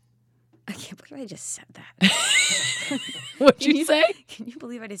 I can't believe I just said that. What'd you say? Can you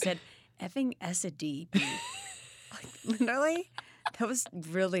believe I just said effing S a D? Dude? Like, literally? That was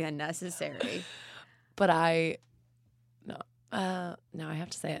really unnecessary. But no, I have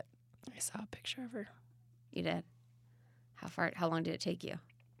to say it. I saw a picture of her. You did? How long did it take you?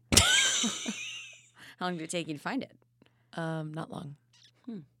 How long did it take you to find it? Not long.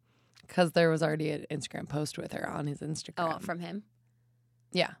 Because there was already an Instagram post with her on his Instagram. Oh, from him?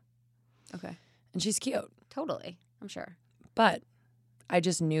 Yeah. Okay. And she's cute. Totally. I'm sure. But I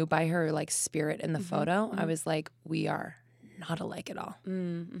just knew by her like spirit in the photo, I was like, we are not alike at all.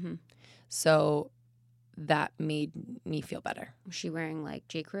 Mm-hmm. So that made me feel better. Was she wearing like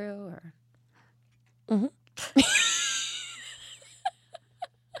J. Crew or? Mm-hmm.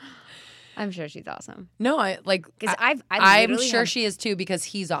 I'm sure she's awesome. No, Because I'm sure she is too because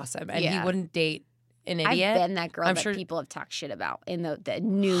he's awesome and he wouldn't date an idiot. I've been that girl that people have talked shit about in the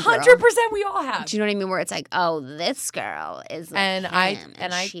new girl. 100% we all have. Do you know what I mean? Where it's like, oh, this girl is like and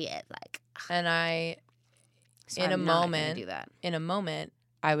him, she is like. And I, So in I'm a not moment, gonna do that. in a moment,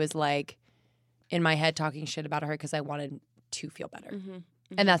 I was like, in my head talking shit about her because I wanted to feel better.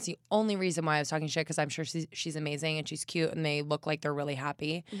 And that's the only reason why I was talking shit because I'm sure she's amazing and she's cute and they look like they're really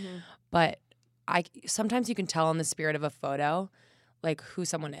happy. But sometimes you can tell in the spirit of a photo, like who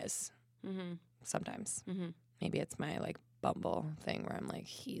someone is. Sometimes. Maybe it's my like Bumble thing where I'm like,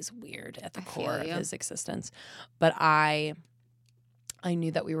 he's weird at the core of his existence. But I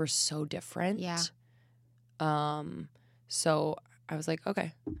knew that we were so different. Yeah. So I was like,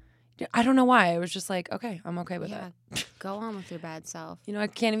 okay. I don't know why. I was just like, okay, I'm okay with it. Go on with your bad self. You know, I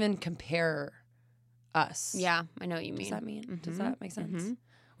can't even compare us. Yeah, I know what you mean. Does that mean? Does that make sense?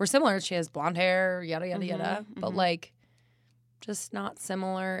 We're similar. She has blonde hair, yada, yada, yada. But like, just not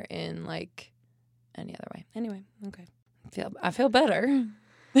similar in like any other way. Anyway, okay. I feel better.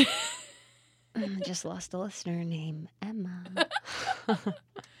 I just lost a listener named Emma.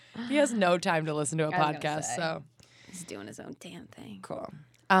 He has no time to listen to a podcast, so he's doing his own damn thing. Cool.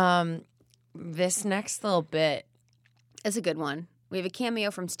 This next little bit is a good one. We have a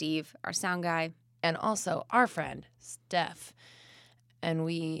cameo from Steve, our sound guy, and also our friend Steph, and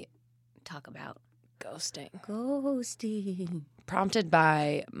we talk about ghosting. Prompted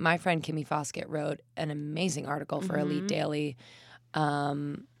by my friend Kimmy Foskett wrote an amazing article for Elite Daily,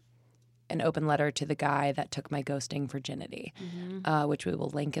 an open letter to the guy that took my ghosting virginity, which we will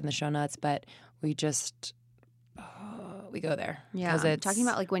link in the show notes. But we just we go there. Yeah, it's talking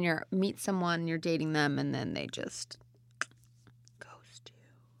about like when you meet someone, you're dating them, and then they just ghost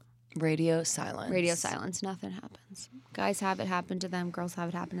you. Radio silence. Nothing happens. Guys have it happen to them. Girls have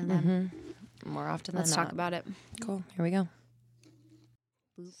it happen to them. More often than not. Let's talk about it. Cool. Here we go.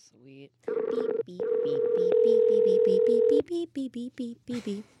 Sweet. Beep, beep, beep, beep, beep, beep, beep, beep, beep, beep, beep, beep, beep, beep,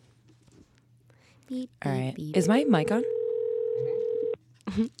 beep. Beep, all right. beep. Is my mic on?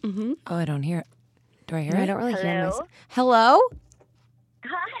 Oh, I don't hear it. Do I hear it? I don't really hear myself. Hello?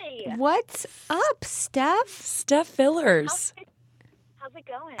 Hi. What's up, Steph? Steph Fillers. How's it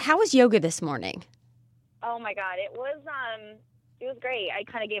going? How was yoga this morning? Oh my God, it was great. I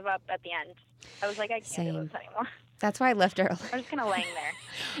kind of gave up at the end. I was like, I can't do this anymore. That's why I left early. I'm just kind of laying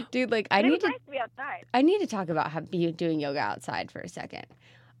there. Dude, like it was nice to be outside. I need to talk about you doing yoga outside for a second.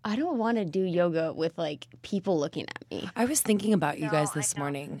 I don't want to do yoga with like people looking at me. I was thinking about you guys this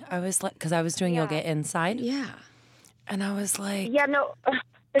morning. I was like, because I was doing yoga inside. Yeah. And I was like, yeah, no.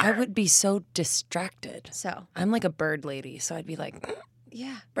 I would be so distracted. So I'm like a bird lady, so I'd be like,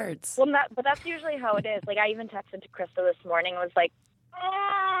 yeah, birds. Well, but that's usually how it is. Like I even texted to Krista this morning. I was like,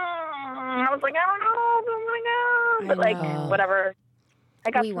 I was like, I don't know, but like whatever. I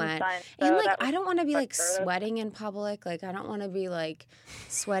got some went. sun, so and like I don't want to be like sweating in public. Like I don't want to be like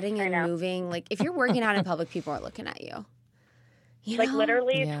sweating and moving. Like if you're working out in public, people are looking at you. You like know?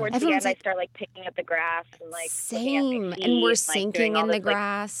 literally towards the end, I start like picking at the grass and like same. And we're sinking in the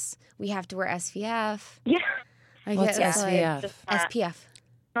grass. We have to wear SPF. Yeah. What's SPF? Like, SPF.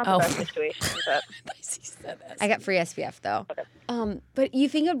 Not the best situation, but I got free SPF though. Okay. But you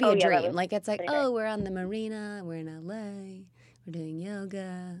think it would be a dream? Like it's like, we're on the marina, we're in LA, we're doing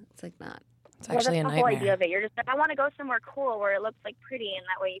yoga. It's like not. It's actually that's a the nightmare. whole idea of it. You're just like, I want to go somewhere cool where it looks like pretty, and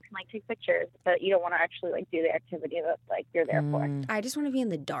that way you can like take pictures, but you don't want to actually like do the activity that like you're there for. I just want to be in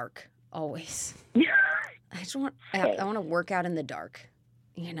the dark always. I just want. I want to work out in the dark.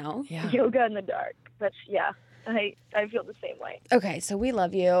 You know. Yeah. Yoga in the dark. That's I feel the same way. Okay, so we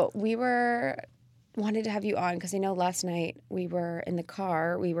love you. We were wanted to have you on because I know last night we were in the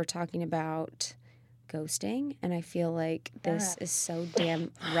car, we were talking about ghosting, and I feel like this is so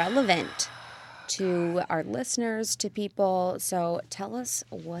damn relevant to our listeners, to people. So tell us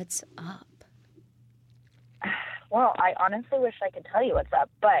what's up. Well, I honestly wish I could tell you what's up,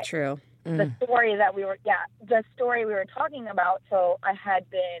 but True. the story we were talking about, so I had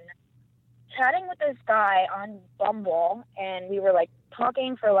been chatting with this guy on Bumble, and we were like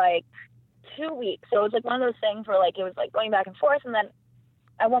talking for like 2 weeks. So it was like one of those things where like it was like going back and forth, and then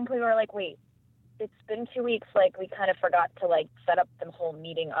at one point we were like, wait, it's been 2 weeks, like we kind of forgot to like set up the whole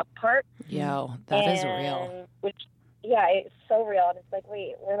meeting up part. Yo, that is real. Which, yeah, it's so real. And it's like,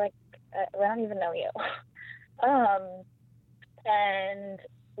 wait, we're like, we don't even know you. And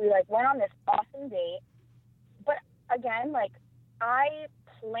we like went on this awesome date, but again, like I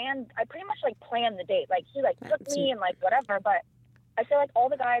pretty much like planned the date. Like he like took me and like whatever, but I feel like all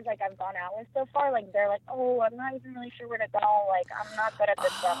the guys like I've gone out with so far, like they're like, oh, I'm not even really sure where to go. Like I'm not good at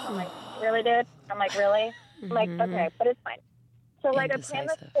this stuff. I'm like, really, dude? I'm like, really? I'm like, okay, but it's fine. So like I planned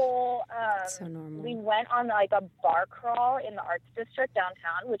this whole. So normal. We went on like a bar crawl in the Arts District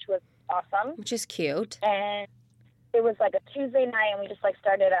downtown, which was awesome. Which is cute. And it was like a Tuesday night, and we just like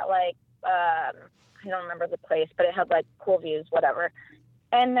started at like I don't remember the place, but it had like cool views, whatever.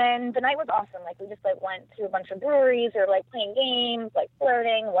 And then the night was awesome. Like we just like went to a bunch of breweries or like playing games, like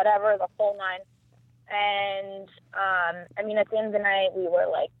flirting, whatever, the whole nine. And I mean, at the end of the night, we were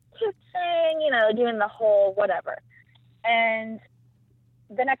like kissing, you know, doing the whole whatever. And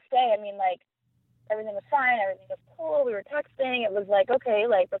the next day, I mean, like everything was fine, everything was cool. We were texting. It was like, okay,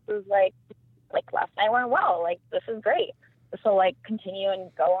 like this was like last night went well. Like this is great. This will like continue and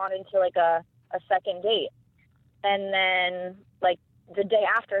go on into like a second date. And then like the day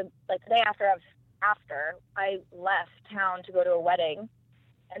after I left town to go to a wedding.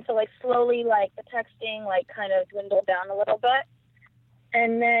 And so like slowly like the texting like kind of dwindled down a little bit.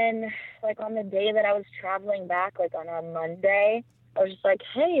 And then like on the day that I was traveling back, like on a Monday, I was just like,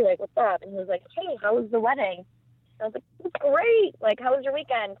 hey, like what's up? And he was like, hey, how was the wedding? I was like, it was great. Like, how was your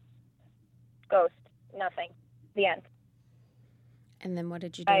weekend? Ghost. Nothing. The end. And then what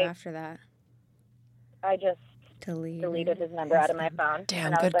did you do after that? I just deleted his number out of my phone.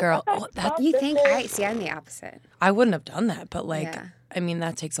 Damn, good girl. Like, okay, You think? I'm the opposite. I wouldn't have done that, but like, I mean,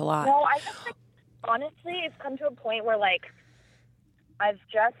 that takes a lot. No, I just like, honestly, it's come to a point where like, I've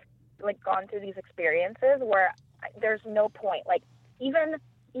just like gone through these experiences where there's no point. Like, even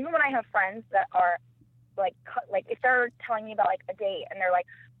when I have friends that are like if they're telling me about like a date and they're like,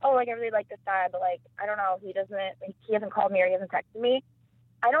 oh, like I really like this guy, but like I don't know, he hasn't called me or he hasn't texted me.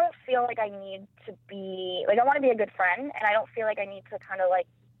 I don't feel like I need to be like, I want to be a good friend, and I don't feel like I need to kind of like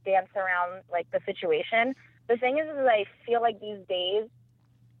dance around like the situation. The thing is I feel like these days,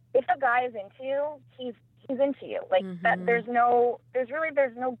 if a guy is into you, he's into you. Like that, there's no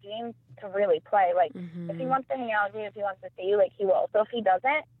game to really play. Like if he wants to hang out with you, if he wants to see you, like he will. So if he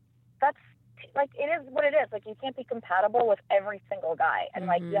doesn't, that's like, it is what it is. Like you can't be compatible with every single guy, and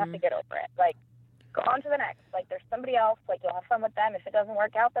like you have to get over it. Like go on to the next. Like there's somebody else. Like you'll have fun with them. If it doesn't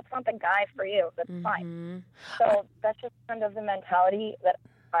work out, that's not the guy for you. That's fine. So that's just kind of the mentality that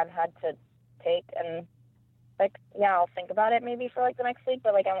I've had to take. And like, yeah, I'll think about it maybe for like the next week,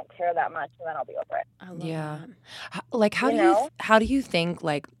 but like I won't care that much, and then I'll be over it. I love that. Like how do you think,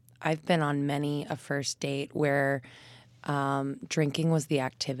 like I've been on many a first date where drinking was the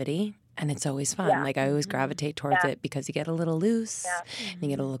activity. And it's always fun. Yeah. Like I always gravitate towards it because you get a little loose and you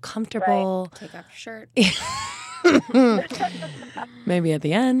get a little comfortable. Right. Take off your shirt. Maybe at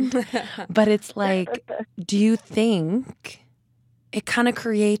the end. But it's like, do you think it kind of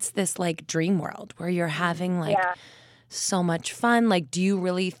creates this like dream world where you're having like so much fun? Like, do you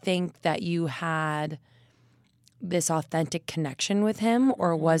really think that you had this authentic connection with him,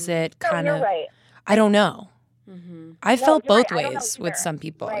 or was it kind of, right. I don't know. I felt both ways with some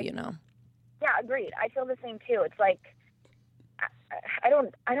people, like, you know. Yeah, agreed. I feel the same too. It's like I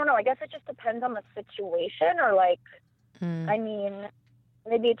don't know. I guess it just depends on the situation, or like I mean,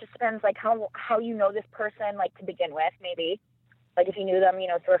 maybe it just depends like how you know this person, like to begin with. Maybe like if you knew them, you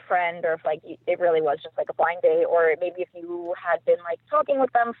know, through a friend, or if like it really was just like a blind date, or maybe if you had been like talking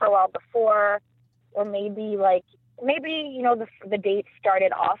with them for a while before, or maybe you know the date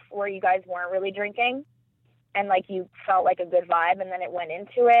started off where you guys weren't really drinking. And, like, you felt like a good vibe, and then it went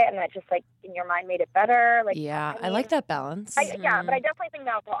into it, and that just, like, in your mind made it better. Like, yeah, I like that balance. Yeah, but I definitely think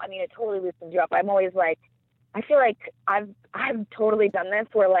alcohol, I mean, it totally loosens you up. I'm always, like, I feel like I've totally done this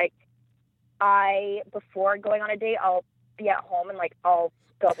where, like, before going on a date, I'll be at home and, like, I'll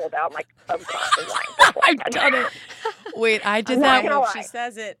double down, like, a glass of wine. I've done it. Wait, I did I'm not that. gonna She lie.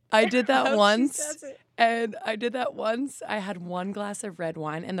 says it. I did that She once. says it. And I did that once. I had one glass of red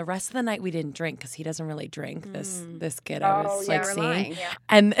wine, and the rest of the night we didn't drink because he doesn't really drink. This kid I was Oh, like yeah. You're seeing, lying. Yeah.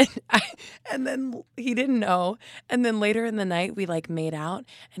 and then he didn't know. And then later in the night we like made out,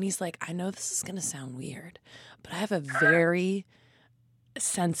 and he's like, "I know this is gonna sound weird, but I have a very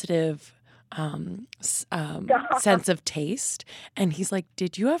sensitive sense of taste." And he's like,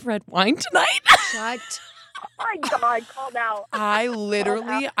 "Did you have red wine tonight?" Shut. Oh my God, called out. I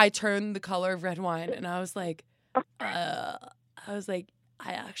literally, I turned the color of red wine, and I was like, I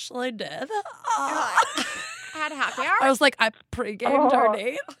actually did. Had a happy hour. I was like, I pre-gamed our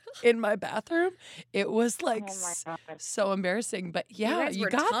date in my bathroom. It was like Oh my God. so embarrassing, but yeah, guys were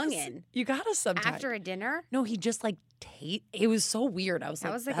got us. tonguing. You got us sometimes. After a dinner. No, he just like it was so weird. I was That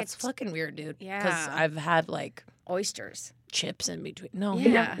like, was like that's fucking weird, dude. Because Yeah. I've had like Oysters. chips in between. No,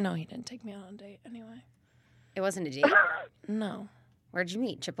 Yeah. he didn't take me out on a date anyway. It wasn't a date. No. Where'd you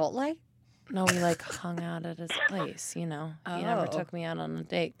meet? Chipotle? No, we like hung out at his place, you know. He never Oh. took me out on a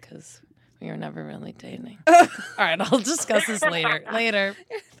date because we were never really dating. All right, I'll discuss this later.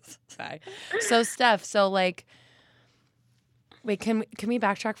 Bye. So, Steph, wait, can we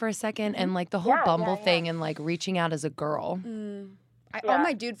backtrack for a second? And like the whole Yeah, Bumble yeah. thing and like reaching out as a girl. All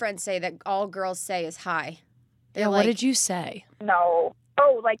my dude friends say that all girls say is hi. They're Yeah, like, what did you say? No.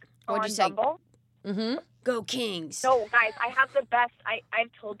 Oh, like What'd on you say? Bumble? Mm-hmm. go Kings. No, guys, I have the best. I've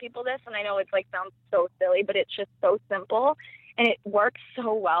told people this, and I know it's like sounds so silly, but it's just so simple, and it works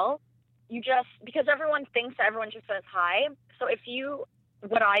so well. You just, because everyone thinks that everyone just says hi. So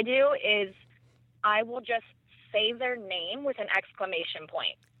what I do is I will just say their name with an exclamation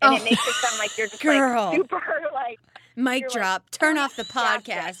point. And it makes it sound like you're just Girl. like super like, Mic You're like, drop. Turn off the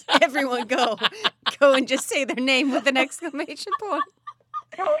podcast. Everyone go and just say their name with an exclamation point.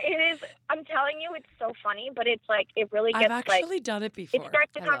 no, it is, I'm telling you, it's so funny, but it's like, it really gets I've actually like, done it before. it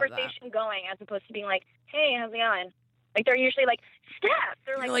starts the I love that. conversation going as opposed to being like, hey, how's it going? Like, they're usually like, Steph.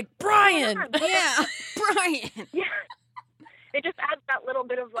 They're You're like, like, Brian. Yeah, Brian. yeah. It just adds that little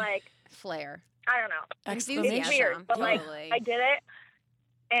bit of like, Flair. I don't know. Exclamation. It's weird, but like, Totally. I did it,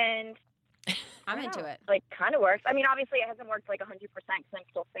 and I'm I don't into know, it. like, kind of works. I mean, obviously, it hasn't worked like 100% because I'm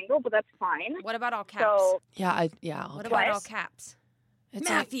still single, but that's fine. What about all caps? So, Yeah, what okay. about all What? caps? It's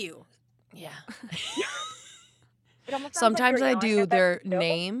like, Matthew. yeah. it almost sounds Sometimes like I you're yelling do at them their still,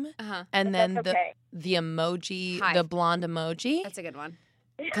 name Uh-huh. and but then that's okay. the emoji, Hi. the blonde emoji, That's a good one.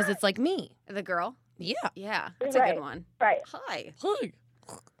 because it's like me. The girl? Yeah. Yeah, that's a Right. good one. Right. Hi.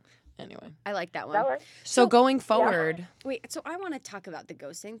 Anyway, I like that one. That works. so going forward, Wait, so I want to talk about the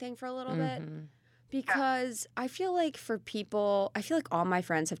ghosting thing for a little bit mhm. because I feel like all my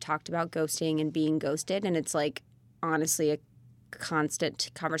friends have talked about ghosting and being ghosted, and it's like honestly a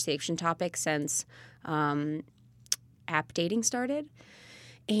constant conversation topic since app dating started.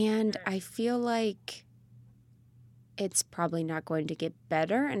 And I feel like it's probably not going to get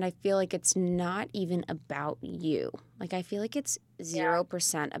better, and I feel like it's not even about you. Like, I feel like it's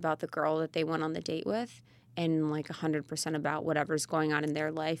 0% about the girl that they went on the date with and like 100% about whatever's going on in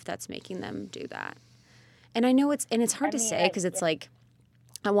their life that's making them do that. And I know it's hard to say because it's like,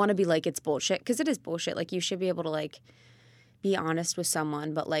 I want to be like, it's bullshit, because it is bullshit. Like, you should be able to like be honest with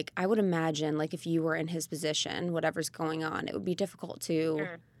someone, but like, I would imagine like if you were in his position, whatever's going on, it would be difficult to,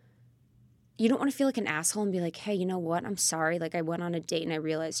 you don't want to feel like an asshole and be like, hey, you know what? I'm sorry. Like, I went on a date and I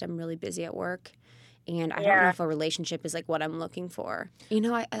realized I'm really busy at work. And I don't know if a relationship is like what I'm looking for. You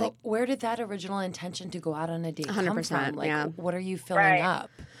know, I But like, where did that original intention to go out on a date come 100%, from? Like, yeah. what are you filling Right. up?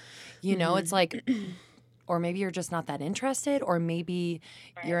 You know, it's like, or maybe you're just not that interested, or maybe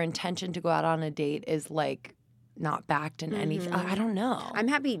your intention to go out on a date is like not backed in anything. I don't know. I'm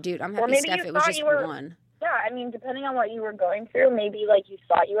happy, dude. I'm Well, happy, maybe Steph. you It was thought just you were- one. Yeah, I mean, depending on what you were going through, maybe like you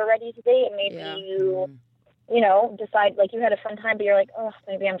thought you were ready to date, and maybe Yeah. you know, decide like you had a fun time, but you're like, oh,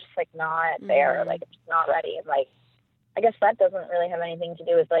 maybe I'm just like not there, like I'm just not ready. And like, I guess that doesn't really have anything to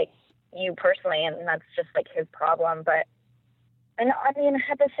do with like you personally, and that's just like his problem. But, and I mean,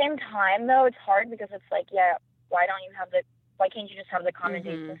 at the same time though, it's hard because it's like, yeah, why can't you just have the common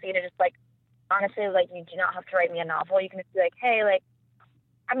decency to just like, honestly, like you do not have to write me a novel. You can just be like, hey, like,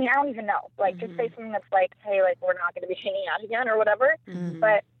 I mean, I don't even know. Like, just say something that's like, hey, like, we're not going to be hanging out again or whatever.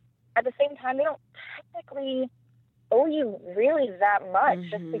 But at the same time, they don't technically owe you really that much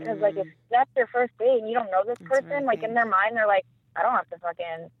just because, like, if that's your first date and you don't know this person, what I like, in think. their mind, they're like, I don't have to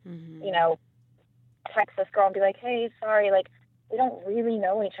fucking, you know, text this girl and be like, hey, sorry, like, we don't really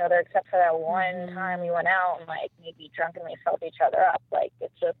know each other except for that one time we went out and, like, maybe drunkenly felt each other up. Like,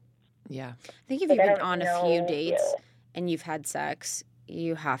 it's just, Yeah. I think if like, you've I been don't on a know few you. dates and you've had sex,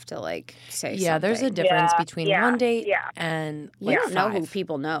 you have to like say Yeah, something. there's a difference between one date yeah. and You like don't know who 5.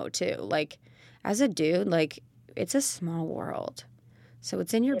 people know too. Like as a dude, like it's a small world. So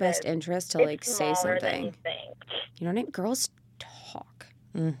it's in your best interest to It's like say smaller than something. you think. You know what I mean? Girls talk.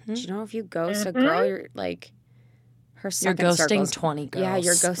 Mm-hmm. Do you know if you ghost a girl, you're like her You're second ghosting circle's- 20 girls. Yeah,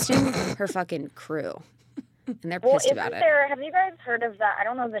 you're ghosting her fucking crew. And they're Well, pissed isn't about it. there? Have you guys heard of that? I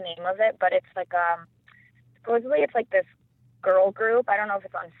don't know the name of it, but it's like supposedly it's like this girl group. I don't know if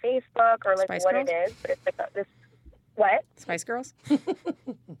it's on Facebook or like Spice what Girls? it is, but it's like this. What? Spice Girls?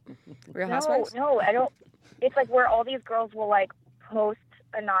 Real No, Housewives? no, I don't. It's like where all these girls will like post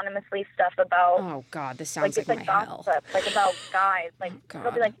anonymously stuff about. Oh God, this Like sounds it's like like my hell. gossip, like about guys. Like God.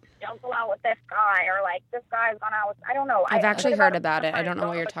 they'll be like, "Don't go out with this guy," or like, "This guy's gone out with." I don't know. I've actually heard about it. I I don't know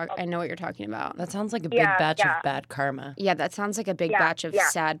what you're talking. I know what you're talking about. That sounds like a big Yeah, batch yeah. of bad karma. Yeah, that sounds like a big Yeah, batch of yeah.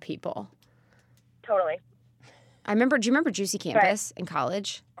 sad people. Totally. I remember. Do you remember Juicy Campus in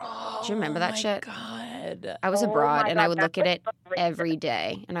college? Oh, Do you remember that my shit? God. I was Oh abroad my and I God, would that's look at like it so racist. every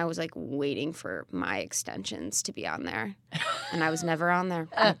day, and I was like waiting for my extensions to be on there, and I was never on there.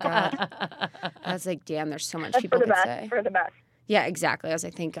 Oh God, I was like, damn, there's so much That's people for the could best. say. For the best. Yeah, exactly. I was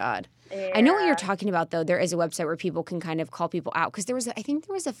like, thank God. I know what Yeah. you're talking about, though. There is a website where people can kind of call people out because I think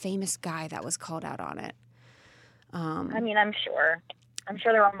there was a famous guy that was called out on it. I mean, I'm sure. I'm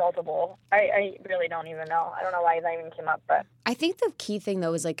sure there are multiple. I really don't even know. I don't know why that even came up, but I think the key thing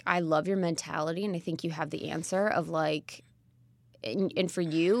though is like I love your mentality, and I think you have the answer of like, and for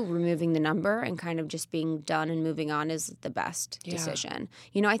you, removing the number and kind of just being done and moving on is the best Yeah. decision.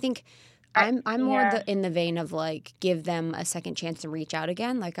 You know, I think I'm more yeah. in the vein of like give them a second chance to reach out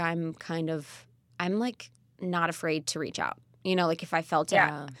again. Like I'm like not afraid to reach out. You know, like if I felt it,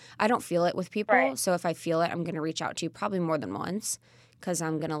 Yeah. I don't feel it with people. Right. So if I feel it, I'm gonna reach out to you probably more than once because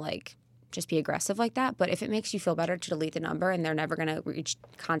I'm gonna like just be aggressive like that. But if it makes you feel better to delete the number and they're never gonna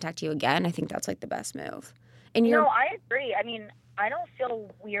contact you again, I think that's like the best move. And you're no, I agree. I mean, I don't feel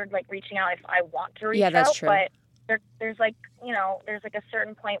weird like reaching out if I want to reach Yeah, that's out, true. but there's like, you know, there's like a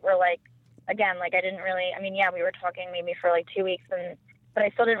certain point where like, again, like I didn't really, I mean, yeah, we were talking maybe for like 2 weeks but I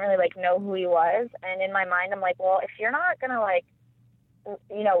still didn't really like know who he was. And in my mind, I'm like, well, if you're not going to like,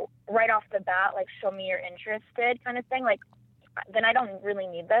 you know, right off the bat, like show me you're interested kind of thing, like, then I don't really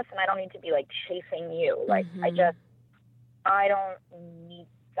need this and I don't need to be like chasing you. Like I don't need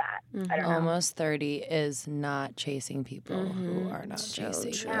that. I don't know. Almost 30 is not chasing people who are not So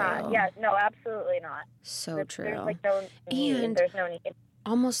chasing true. you. Yeah, no, absolutely not. so true. There's like no need. And- There's no need.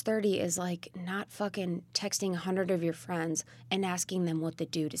 Almost 30 is like not fucking texting 100 of your friends and asking them what the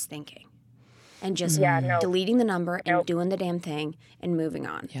dude is thinking. And just deleting the number and doing the damn thing and moving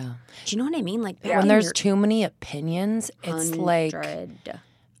on. Yeah. Do you know what I mean? Like back When in there's your too many opinions, it's like 100.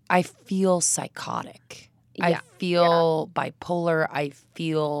 I feel psychotic. I Yeah. feel bipolar. I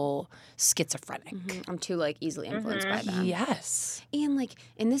feel schizophrenic. I'm too like easily influenced by them. Yes. And like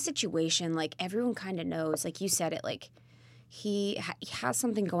in this situation, like everyone kind of knows, like you said it, like he has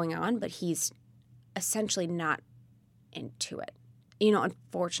something going on, but he's essentially not into it. You know,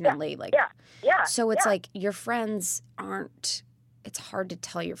 unfortunately, like Yeah. so it's like your friends aren't. It's hard to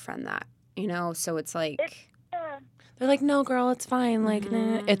tell your friend that, you know. So it's like They're like, no, girl, it's fine. Like,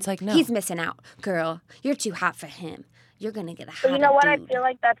 nah. It's like, no. he's missing out, girl. You're too hot for him. You're gonna get a hot But you know what? dude. I feel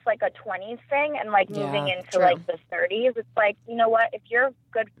like that's like a 20s thing, and like moving Yeah, into true. like the 30s, it's like, you know what? If you're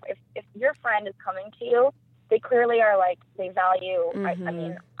good, if your friend is coming to you, they clearly are like they value. I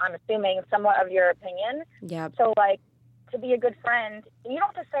mean, I'm assuming somewhat of your opinion. Yeah. So like to be a good friend, you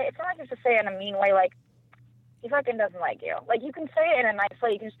don't have to say. It's not like you have to say it in a mean way, like he fucking doesn't like you. Like you can say it in a nice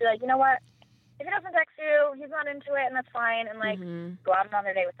way. You can just be like, you know what? If he doesn't text you, he's not into it, and that's fine. And like go out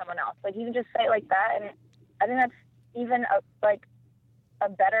another day with someone else. Like you can just say it like that, and I think that's even a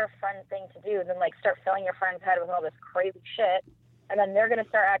better friend thing to do than like start filling your friend's head with all this crazy shit, and then they're gonna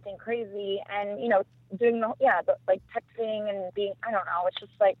start acting crazy and you know doing the like texting and being I don't know. It's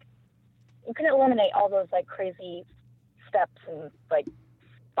just like you can eliminate all those like crazy steps and like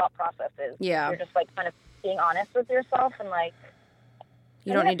thought processes. Yeah. You're just like kind of being honest with yourself and like.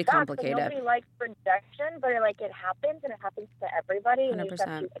 You don't need to sucks, complicate nobody it. likes rejection, but like it happens and it happens to everybody, and you just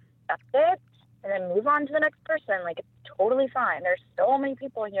have 100%. to accept it and then move on to the next person. Like it's totally fine. There's so many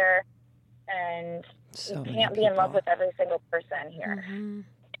people here, and So you many can't be in love people. with every single person here.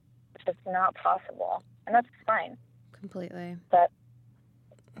 It's just not possible, and that's fine. Completely. But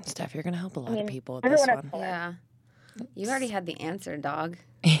Steph, you're going to help a lot mean, of people with this everyone has one. Yeah. You already had the answer, dog.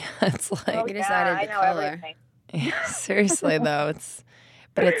 Yeah, it's like, oh, you yeah, decided I the know color. everything. seriously though,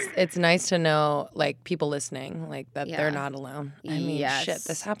 it's nice to know like people listening, like that Yeah. they're not alone. I mean, Yes. shit,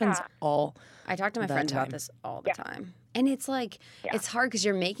 this happens all I talk to my the friends about time. this all the time. And it's like, it's hard because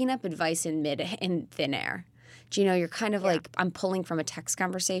you're making up advice in thin air. Do you know, you're kind of like, I'm pulling from a text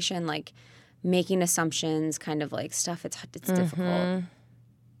conversation, like making assumptions, kind of like stuff. It's difficult,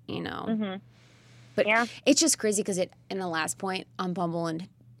 you know. But it's just crazy because in the last point on Bumble and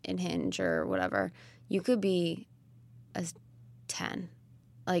Hinge or whatever, you could be a 10.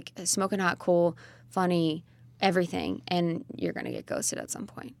 Like smoking hot, cool, funny, everything, and you're gonna get ghosted at some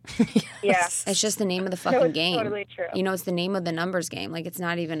point. Yes. It's just the name of the fucking game. Totally true. You know, it's the name of the numbers game. Like it's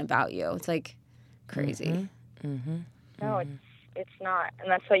not even about you. It's like crazy. No, it's not, and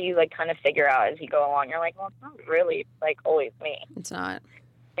that's what you like kind of figure out as you go along. You're like, well, it's not really like always me. It's not.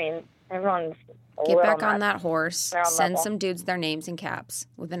 I mean, everyone's a Get little back on nuts. that horse. They're on Send level. some dudes their names in caps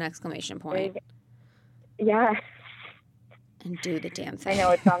with an exclamation point, Yeah, and do the damn I thing. know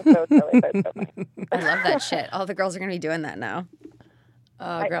it sounds so silly, but it's so funny. I love that shit. All the girls are gonna be doing that now.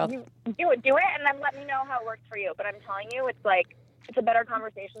 Oh, girl. You do it, and then let me know how it works for you. But I'm telling you, it's like it's a better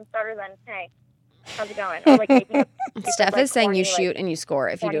conversation starter than, hey, how's it going? Or like making a Steph like, is saying you corny, shoot and you score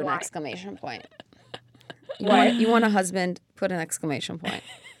if you do an 21. exclamation point. What? You want a husband? Put an exclamation point.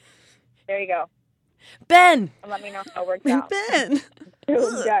 There you go. Ben! And let me know how it works out. Ben.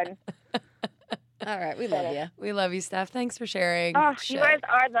 Done. All right, we love you. We love you, Steph. Thanks for sharing. Oh, Shit. you guys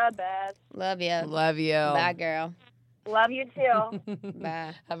are the best. Love you. Love you. Bye, girl. Love you too.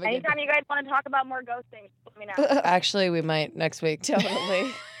 Bye. Have a good Anytime you guys want to talk about more ghosting, just let me know. Actually, we might next week.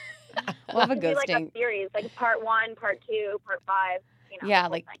 Totally. We'll have a Do like ghosting. a series, like part 1, part 2, part 5. You know, Yeah, the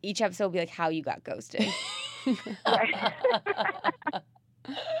whole like each episode will be like how you got ghosted. thing.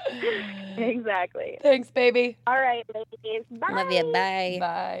 Exactly. Thanks, baby. All right, ladies. Bye. Love you. Bye.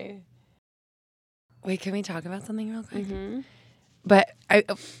 Bye. Wait, can we talk about something real quick? Mm-hmm. But I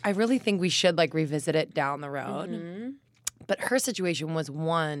really think we should like revisit it down the road. Mm-hmm. But her situation was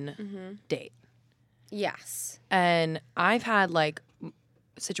one Mm-hmm. date. Yes. And I've had like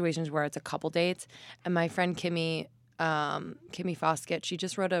situations where it's a couple dates. And my friend Kimmy Foskett, she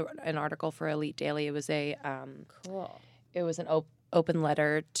just wrote an article for Elite Daily. It was Cool. it was an open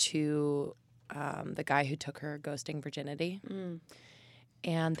letter to the guy who took her ghosting virginity.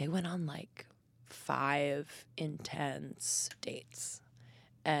 And they went on like 5 intense dates.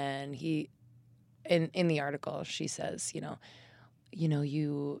 And he in the article she says, you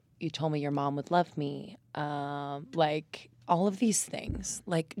told me your mom would love me. Like all of these things,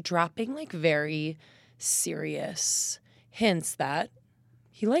 like dropping like very serious hints that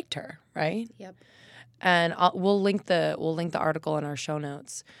he liked her, right? Yep. And we'll link the article in our show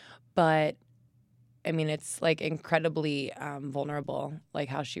notes. But I mean, it's like incredibly vulnerable, like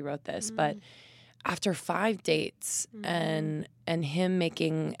how she wrote this. But after 5 dates and him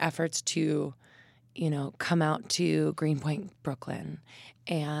making efforts to, come out to Greenpoint, Brooklyn,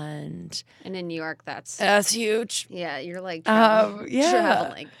 and in New York, that's huge. yeah. You're like Yeah.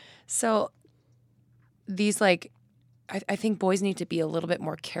 traveling. So these like, I think boys need to be a little bit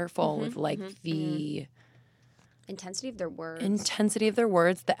more careful with like the Intensity of their words. intensity of their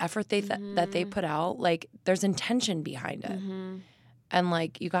words, the effort that they put out. Like there's intention behind it, and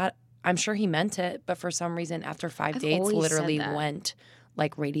like I'm sure he meant it, but for some reason after 5 I've dates, always said literally that. went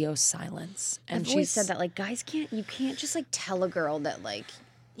like radio silence. And I've always said that, like, guys you can't just like tell a girl that like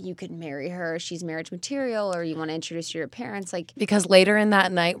you could marry her, she's marriage material, or you want to introduce her to your parents, like because later in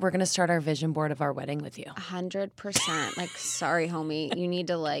that night we're gonna start our vision board of our wedding with you. 100%. Like, sorry, homie, you need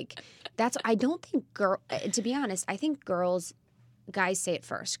to like. I don't think to be honest, I think guys say it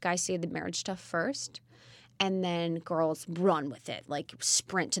first. Guys say the marriage stuff first. And then girls run with it, like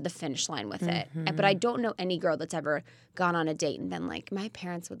sprint to the finish line with it. But I don't know any girl that's ever gone on a date and been like, my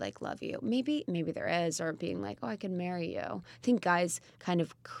parents would like love you. Maybe there is, or being like, oh, I could marry you. I think guys kind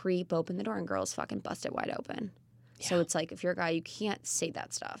of creep open the door and girls fucking bust it wide open. Yeah. So it's like, if you're a guy, you can't say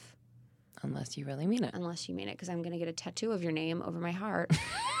that stuff. Unless you really mean it. Unless you mean it, because I'm going to get a tattoo of your name over my heart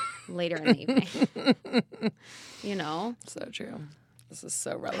later in the evening. So true. This is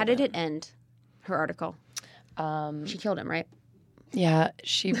so relevant. How did it end, her article? She killed him, right? Yeah,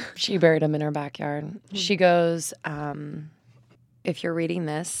 she buried him in her backyard. She goes, if you're reading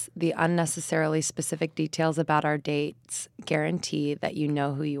this, the unnecessarily specific details about our dates guarantee that you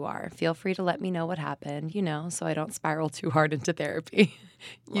know who you are. Feel free to let me know what happened, so I don't spiral too hard into therapy.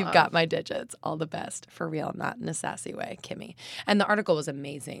 You've got my digits. All the best. For real, not in a sassy way, Kimmy. And the article was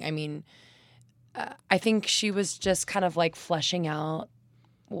amazing. I mean, I think she was just kind of like fleshing out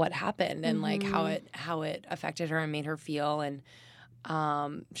what happened and like how it affected her and made her feel. And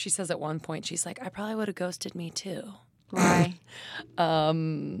she says at one point, she's like, I probably would have ghosted me too. Why?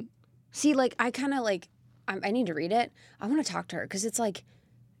 See, like, I kind of like, I need to read it. I want to talk to her because it's like,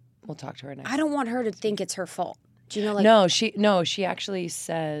 We'll talk to her next. I don't want her to think it's her fault. Do you know, like, No, she actually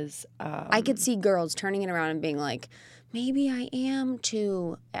says, I could see girls turning it around and being like, maybe I am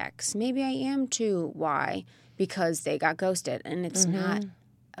too X, maybe I am too Y, because they got ghosted, and it's not.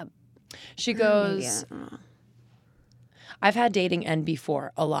 she Maybe, goes, I don't know. I've had dating end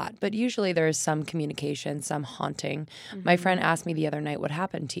before a lot, but usually there is some communication, some haunting. My friend asked me the other night, what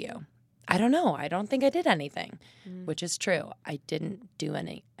happened to you? I don't know. I don't think I did anything, which is true. I didn't do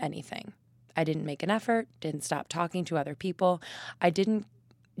anything. I didn't make an effort, didn't stop talking to other people. I didn't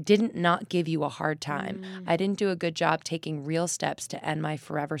not give you a hard time. I didn't do a good job taking real steps to end my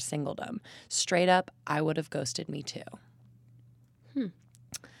forever singledom. Straight up, I would have ghosted me too.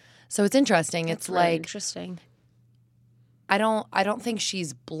 So it's interesting. That's It's really like interesting. I don't think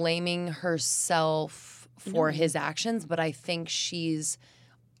she's blaming herself for his actions, but I think she's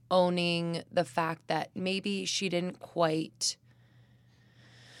owning the fact that maybe she didn't quite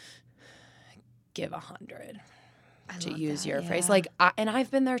give 100, to use your phrase. Like, and I've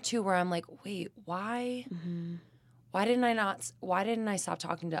been there too, where I'm like, wait, why? Why didn't I stop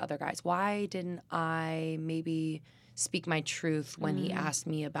talking to other guys? Why didn't I maybe speak my truth when he asked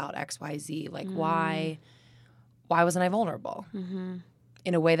me about XYZ? Like, why wasn't I vulnerable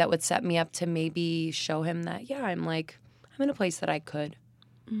in a way that would set me up to maybe show him that, yeah, I'm in a place that I could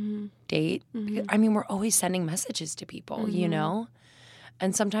date. Because, I mean, we're always sending messages to people, you know?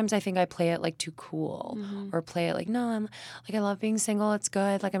 And sometimes I think I play it like too cool or play it like, no, I'm like, I love being single. It's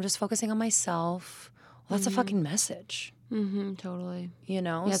good. Like, I'm just focusing on myself. Well, that's a fucking message, Totally. you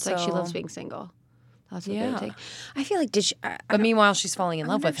know? Yeah, it's like she So- loves being single. That's what they Yeah. would take. I feel like, did she? But meanwhile, she's falling in I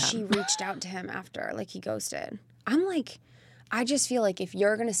love wonder with if him. she reached out to him after, like, he ghosted. I'm like, I just feel like if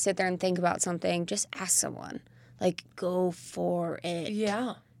you're gonna sit there and think about something, just ask someone. Like, go for it.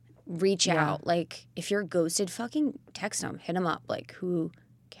 Yeah. Reach out. Like, if you're ghosted, fucking text him, hit him up. Like, who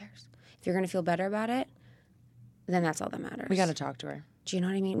cares? If you're gonna feel better about it, then that's all that matters. We got to talk to her. Do you know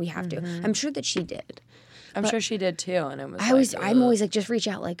what I mean? We have to. I'm sure that she did. I'm sure she did too. And it was I'm always like, just reach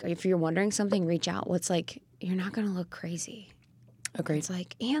out. Like, if you're wondering something, reach out. What's like, you're not gonna look crazy. agreed. It's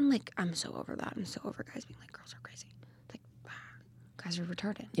like, and like, I'm so over that. I'm so over guys being like, girls are crazy. It's like, guys are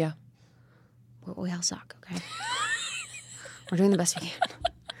retarded. Yeah. We all suck, okay? We're doing the best we can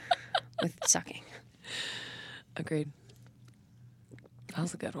with sucking. Agreed. That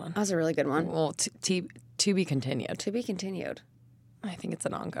was a good one. That was a really good one. Well, to be continued. To be continued. I think it's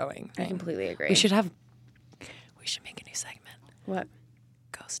an ongoing I thing. completely agree. We should make a new segment. What?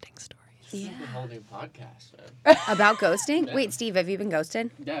 Ghosting stories. This is a whole new podcast, man. About ghosting? Wait, Steve, have you been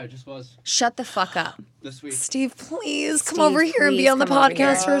ghosted? Yeah, it just was Shut the fuck up. this week. Steve, please come Steve, over here and be please on the come over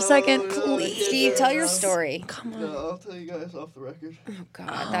podcast here. for a second. Oh, Please. Steve, tell your story. Come on. No, I'll tell you guys off the record. Oh,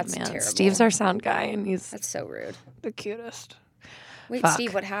 God, that's Man, terrible. Steve's our sound guy, and he's That's so rude. the cutest. Wait, Fuck.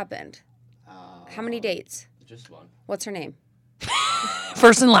 Steve, what happened? How many dates? Just one. What's her name?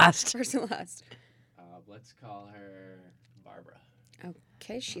 First and last. First and last. Let's call her Barbara.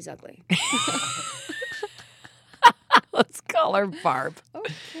 Okay, she's ugly. Let's call her Barb.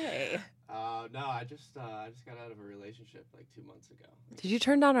 Okay. No, I just got out of a relationship like 2 months ago. Did you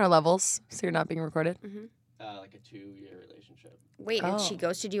turn down our levels so you're not being recorded? Like a 2-year relationship. Wait, and she Oh.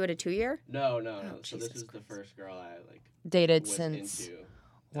 ghosted you at a 2-year? No. So this Jesus is the first girl I Dated was since. into.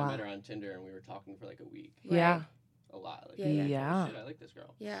 Wow. I met her on Tinder and we were talking for like a week. Yeah. A lot. Like, Yeah. Yeah. oh, shit, I like this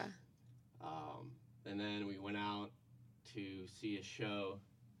girl. Yeah. And then we went out to see a show,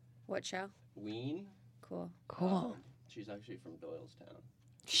 What show? Ween. Cool. Cool. She's actually from Doylestown.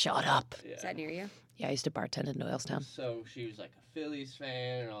 Shut up. Yeah. Is that near you? Yeah, I used to bartend in Doylestown. So she was like a Phillies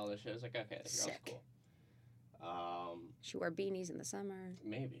fan and all this shit. I was like, okay, this girl's Sick. cool. She wore beanies in the summer.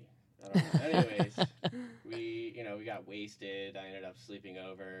 Maybe. I don't know. Anyways, we got wasted. I ended up sleeping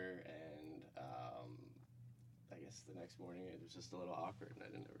over, and I guess the next morning it was just a little awkward, and I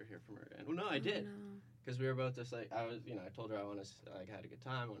didn't ever hear from her again. Well, no, I did, because we were both just like, I told her I want to, I had a good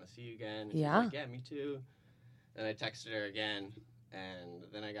time, I want to see you again. And she was Yeah. like, yeah, me too. And I texted her again, and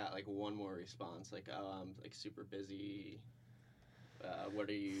then I got like one more response, like, oh, I'm like super busy. What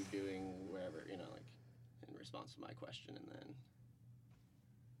are you doing? Wherever, like in response to my question, and then.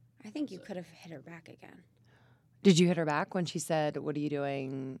 I think you could have hit her back again. Did you hit her back when she said, "What are you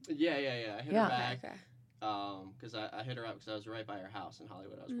doing?" Yeah. I hit Yeah. her back. Okay. Because I hit her up because I was right by her house in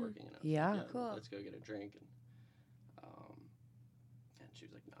Hollywood. I was working, and I was Yeah. like, Cool. let's go get a drink. And she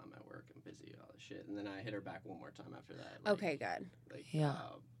was like, no, I'm at work. I'm busy. All this shit. And then I hit her back one more time after that. Like, Okay, good. Like, Yeah.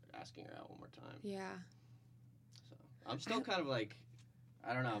 asking her out one more time. Yeah. So I'm still kind of like,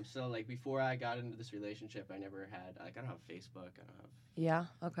 I don't know. I'm still like, before I got into this relationship, I never had, like, I don't have Facebook. I don't have Yeah.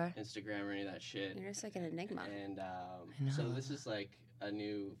 Okay. Instagram or any of that shit. You're just like an enigma. And so know. this is like a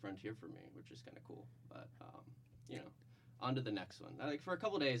new frontier for me, which is kind of cool. But on to the next one. Like for a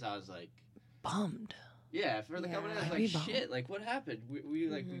couple days, I was like Bummed. Yeah, for the couple days, I I'd be was like, bummed. shit, like, what happened? We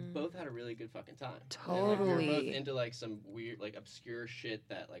both had a really good fucking time. And, like, we were both Totally. into, like, some weird, like, obscure shit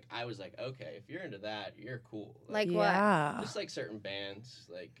that, like, I was like, okay, if you're into that, you're cool. Like what? Yeah. Just, like, certain bands,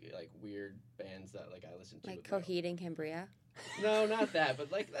 like weird bands that, like, I listen to. Like with my- Coheed and Cambria? No, not that, but,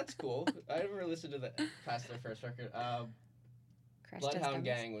 like, that's cool. I never listened to past their first record. Crash Test Bloodhound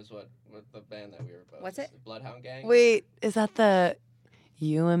Dummies? Gang was what the band that we were both. What's it? Bloodhound Gang. Wait, is that the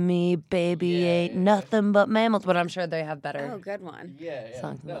You and Me, Baby, Yeah, Ain't yeah. Nothing But Mammals? But I'm sure they have better. Oh, good one. Yeah.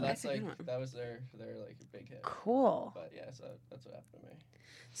 Songs No, about it. that's That's a good like one. that was their like big hit. Cool. But yeah, so that's what happened to me.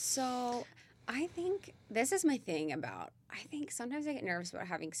 So I think this is my thing about. I think sometimes I get nervous about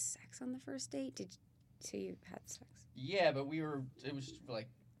having sex on the first date. So you had sex? Yeah, but it was like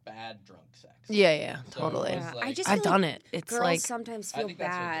bad drunk sex. Yeah, So totally. it was Yeah, like- I just I've feel done like it. It's girls like sometimes I feel think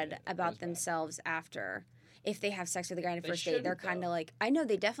that's what did bad it. It about was bad. themselves after. If they have sex with a guy on a They first date, they're shouldn't, kind though. of like, I know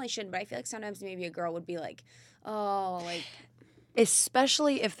they definitely shouldn't, but I feel like sometimes maybe a girl would be like, oh, like,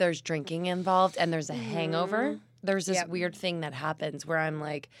 especially if there's drinking involved and there's a hangover. There's this Yep. weird thing that happens where I'm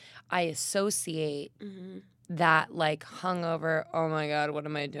like, I associate mm-hmm. that like hungover, oh my God, what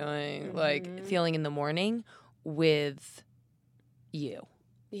am I doing? Like Mhm. feeling in the morning with you.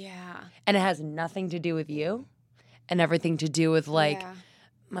 Yeah. And it has nothing to do with you and everything to do with like yeah.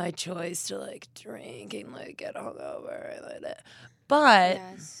 my choice to like drink and like get hungover and like that. But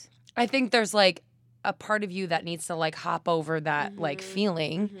Yes. I think there's like a part of you that needs to like hop over that like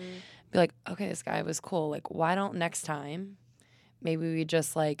feeling. Mhm. Be like, okay, this guy was cool. Like, why don't next time maybe we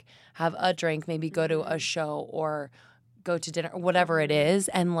just like have a drink, maybe go to a show or go to dinner, whatever it is,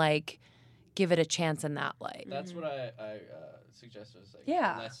 and like give it a chance in that light. That's what I suggested. Was like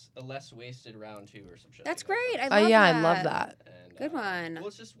Yeah. a less wasted round 2 or some shit. That's like great. That. I love Yeah, that. I love that. And, Good one. Well,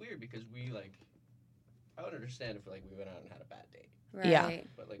 it's just weird because we like. I would understand if like we went out and had a bad date, Right. Yeah.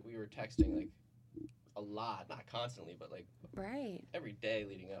 but like we were texting like a lot, not constantly, but like Right. every day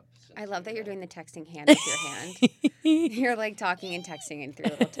leading up. Since I love we that you're met. doing the texting hand with your hand. You're like talking and texting and through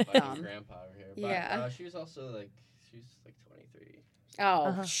your little Fucking thumb. grandpa over here. But, Yeah. she was also like, she's like 23.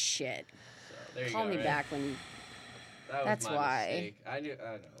 Oh, shit. So there you Call go. me right? back when you. That was That's my why. mistake. I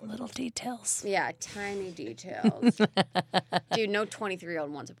know. Little details. Yeah, tiny details. Dude, no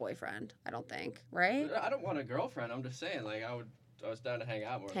 23-year-old wants a boyfriend, I don't think. Right? I don't want a girlfriend. I'm just saying, like, I was down to hang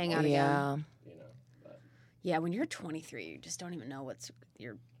out more. Hang than out once, again. Yeah. You know. But Yeah, when you're 23, you just don't even know what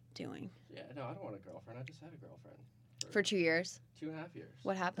you're doing. yeah, no, I don't want a girlfriend. I just had a girlfriend For 2 years? 2.5 years.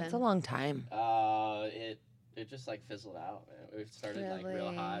 What happened? That's a long time. It just like fizzled out. Man. It started like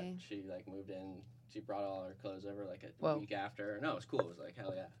real hot. Really? She like moved in. She brought all her clothes over like a Whoa. week after. No, it was cool. It was like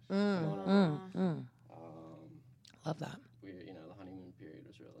hell yeah. Love that. The honeymoon period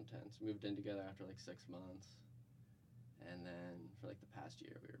was real intense. Moved in together after like 6 months, and then for like the past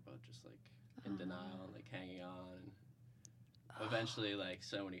year, we were both just like in denial and like hanging on. Eventually, like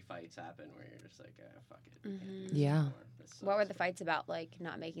so many fights happen where you're just like, fuck it. Can't do this Yeah. anymore. This What were sucks. the fights about? Like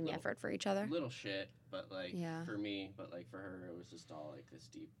not making the effort for each other? Little shit, but like Yeah. for me, but like for her, it was just all like this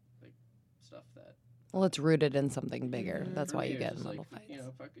deep like stuff that. Well, it's rooted in something bigger. That's For why me, you it was get in just little like, fights. You know,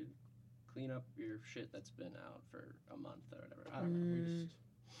 if I could clean up your shit that's been out for a month or whatever. I don't know. We just.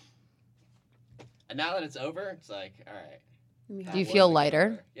 And now that it's over, it's like, all right. Do you feel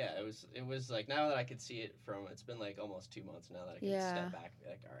lighter? Yeah, it was like now that I could see it from. It's been like almost 2 months now that I can Yeah. step back and be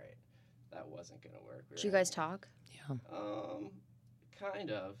like, all right, that wasn't gonna work. Did you guys talk? Yeah.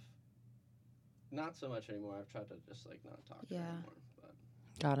 Kind of. Not so much anymore. I've tried to just like not talk to her Yeah. anymore. But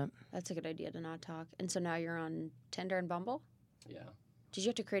Got it. That's a good idea to not talk. And so now you're on Tinder and Bumble? yeah, Did you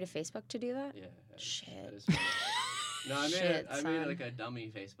have to create a Facebook to do that? yeah. Shit. That is funny. No, I made Shit, I made son. like a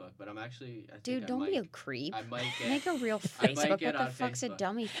dummy Facebook, but I'm actually. I think Dude, I don't might, be a creep. I might get. Make a real I might Facebook. What get the on fuck's a Facebook.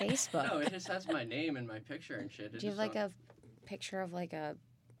 dummy Facebook? No, it just has my name and my picture and shit. Do you have like a? a picture of like a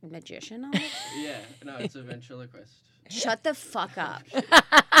magician on it? Yeah, no, it's a ventriloquist. Shut the fuck up.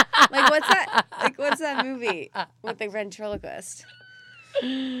 Like what's that? Like what's that movie with the ventriloquist?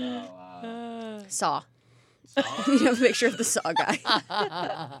 Oh, Saw. Saw? You have a picture of the Saw guy.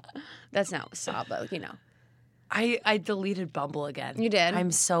 That's not Saw, but you know. I deleted Bumble again. You did?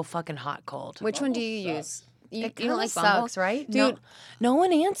 I'm so fucking hot cold. Which one do Bumble you sucks. use? You, It you don't kinda like Bumble? sucks, right? Dude. No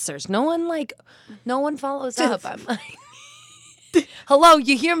one answers. No one follows up. I'm like, hello,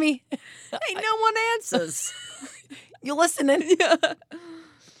 you hear me? Hey, no one answers. You listening?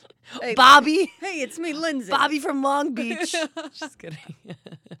 Hey, Bobby. hey, it's me, Lindsay. Bobby from Long Beach. Just kidding.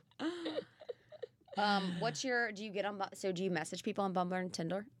 What's your? Do you get on? So do you message people on Bumble and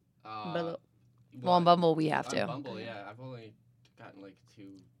Tinder? Well, Well, on Bumble we have on to. Bumble, yeah. I've only gotten like 2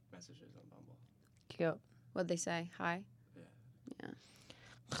 messages on Bumble. Cute. What'd they say? Hi? Yeah.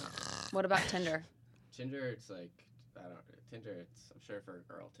 What about Tinder? Tinder, it's like, Tinder, I'm sure for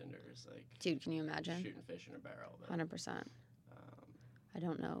a girl, Tinder is like Dude, can you imagine? shooting fish in a barrel. But, 100%. I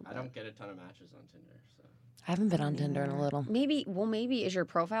don't know. I don't get a ton of matches on Tinder, so. I haven't been on Tinder in a little. Maybe is your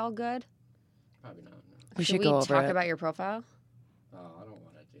profile good? Probably not, no. We should go over talk it. about your profile? Oh, I don't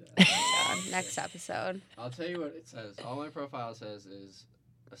want to do that. Next episode. I'll tell you what it says. All my profile says is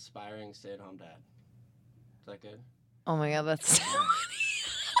aspiring stay-at-home dad. Is that good? Oh my God, that's so funny.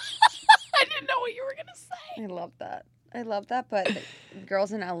 I didn't know what you were going to say. I love that. But the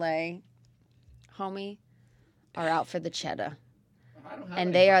girls in LA, homie, are out for the cheddar. I don't have And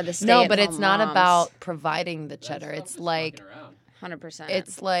any they are the stay-at-home No, but it's not moms. about providing the That cheddar. stuff It's is like, fucking around. 100%.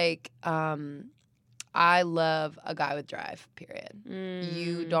 it's like, I love a guy with drive, period.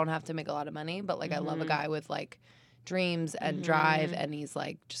 You don't have to make a lot of money, but like I love a guy with like dreams and drive, and he's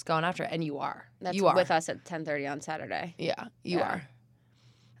like just going after it. And you are. That's you are. with us at 10:30 on Saturday. Yeah, you Yeah. are.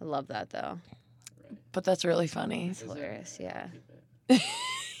 I love that though. But that's really funny. It's hilarious. Yeah.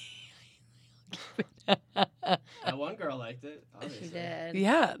 That one girl liked it. Obviously. She did.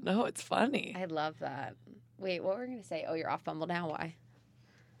 Yeah, no, it's funny. I love that. Wait, what were we gonna say? Oh, you're off Bumble now. Why?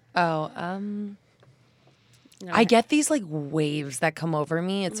 Oh, No, I get these like waves that come over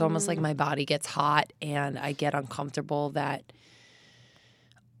me. It's almost like my body gets hot and I get uncomfortable that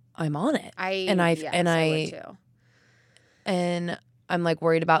I'm on it. I would too. And I'm like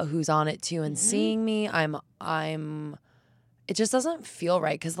worried about who's on it too and seeing me. It just doesn't feel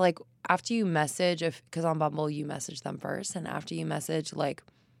right because like after you message, because on Bumble you message them first, and after you message like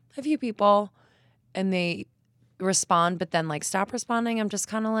a few people and they respond, but then like stop responding, I'm just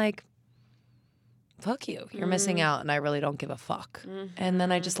kind of like, fuck you. You're missing out, and I really don't give a fuck. And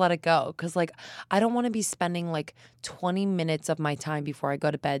then I just let it go because, like, I don't want to be spending, like, 20 minutes of my time before I go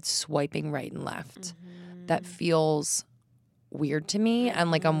to bed swiping right and left. That feels weird to me,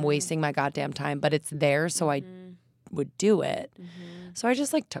 and, like, I'm wasting my goddamn time, but it's there, so I would do it. So I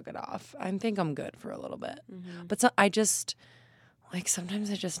just, like, took it off. I think I'm good for a little bit. But so I just, like,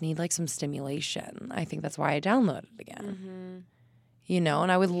 sometimes I just need, like, some stimulation. I think that's why I downloaded it again. You know,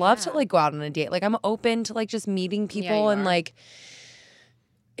 and I would love to like go out on a date. Like I'm open to like just meeting people and like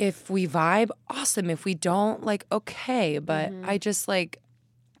if we vibe, awesome. If we don't, like okay. But I just like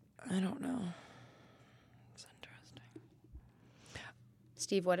I don't know. It's interesting.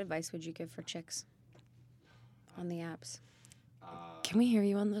 Steve, what advice would you give for chicks on the apps? Can we hear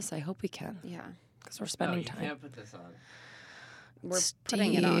you on this? I hope we can. Yeah. Because we're spending you time. can't put this on. We're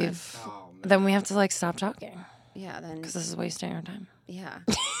putting it on. Oh, man. Then we have to like stop talking Yeah, then because this is wasting our time. yeah.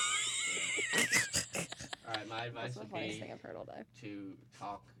 All right, my advice That's the would funniest be thing I've heard all day. to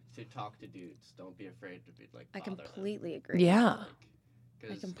talk to dudes. Don't be afraid to be like. I bother them. completely agree. Yeah.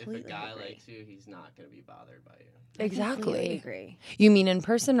 Because if a completely guy agree. likes you, he's not going to be bothered by you. I completely Exactly. agree. You mean in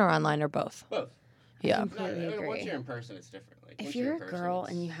person or online or both? Both. Yeah. No, Completely once agree. you're in person, it's different. Like, If once you're a in person, girl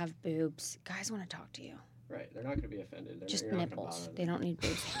it's- and you have boobs, guys want to talk to you. right, they're not going to be offended. Just you're not gonna nipples. bother They them. don't need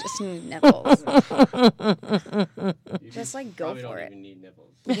boobs. Just need nipples. You Just like go probably for don't it. even need nipples.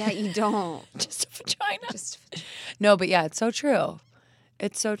 Yeah, you don't. Just a vagina. Just No, but yeah, it's so true.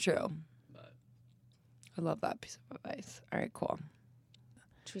 It's so true. But I love that piece of advice. All right, cool.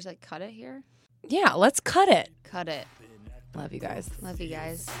 should we like cut it here? Yeah, let's cut it. Cut it. Love you guys. Love you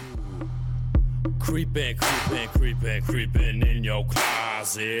guys. Creeping in your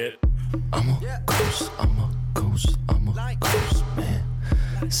closet. I'm a ghost, man.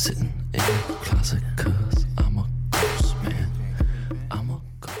 Sitting in the closet, cause I'm a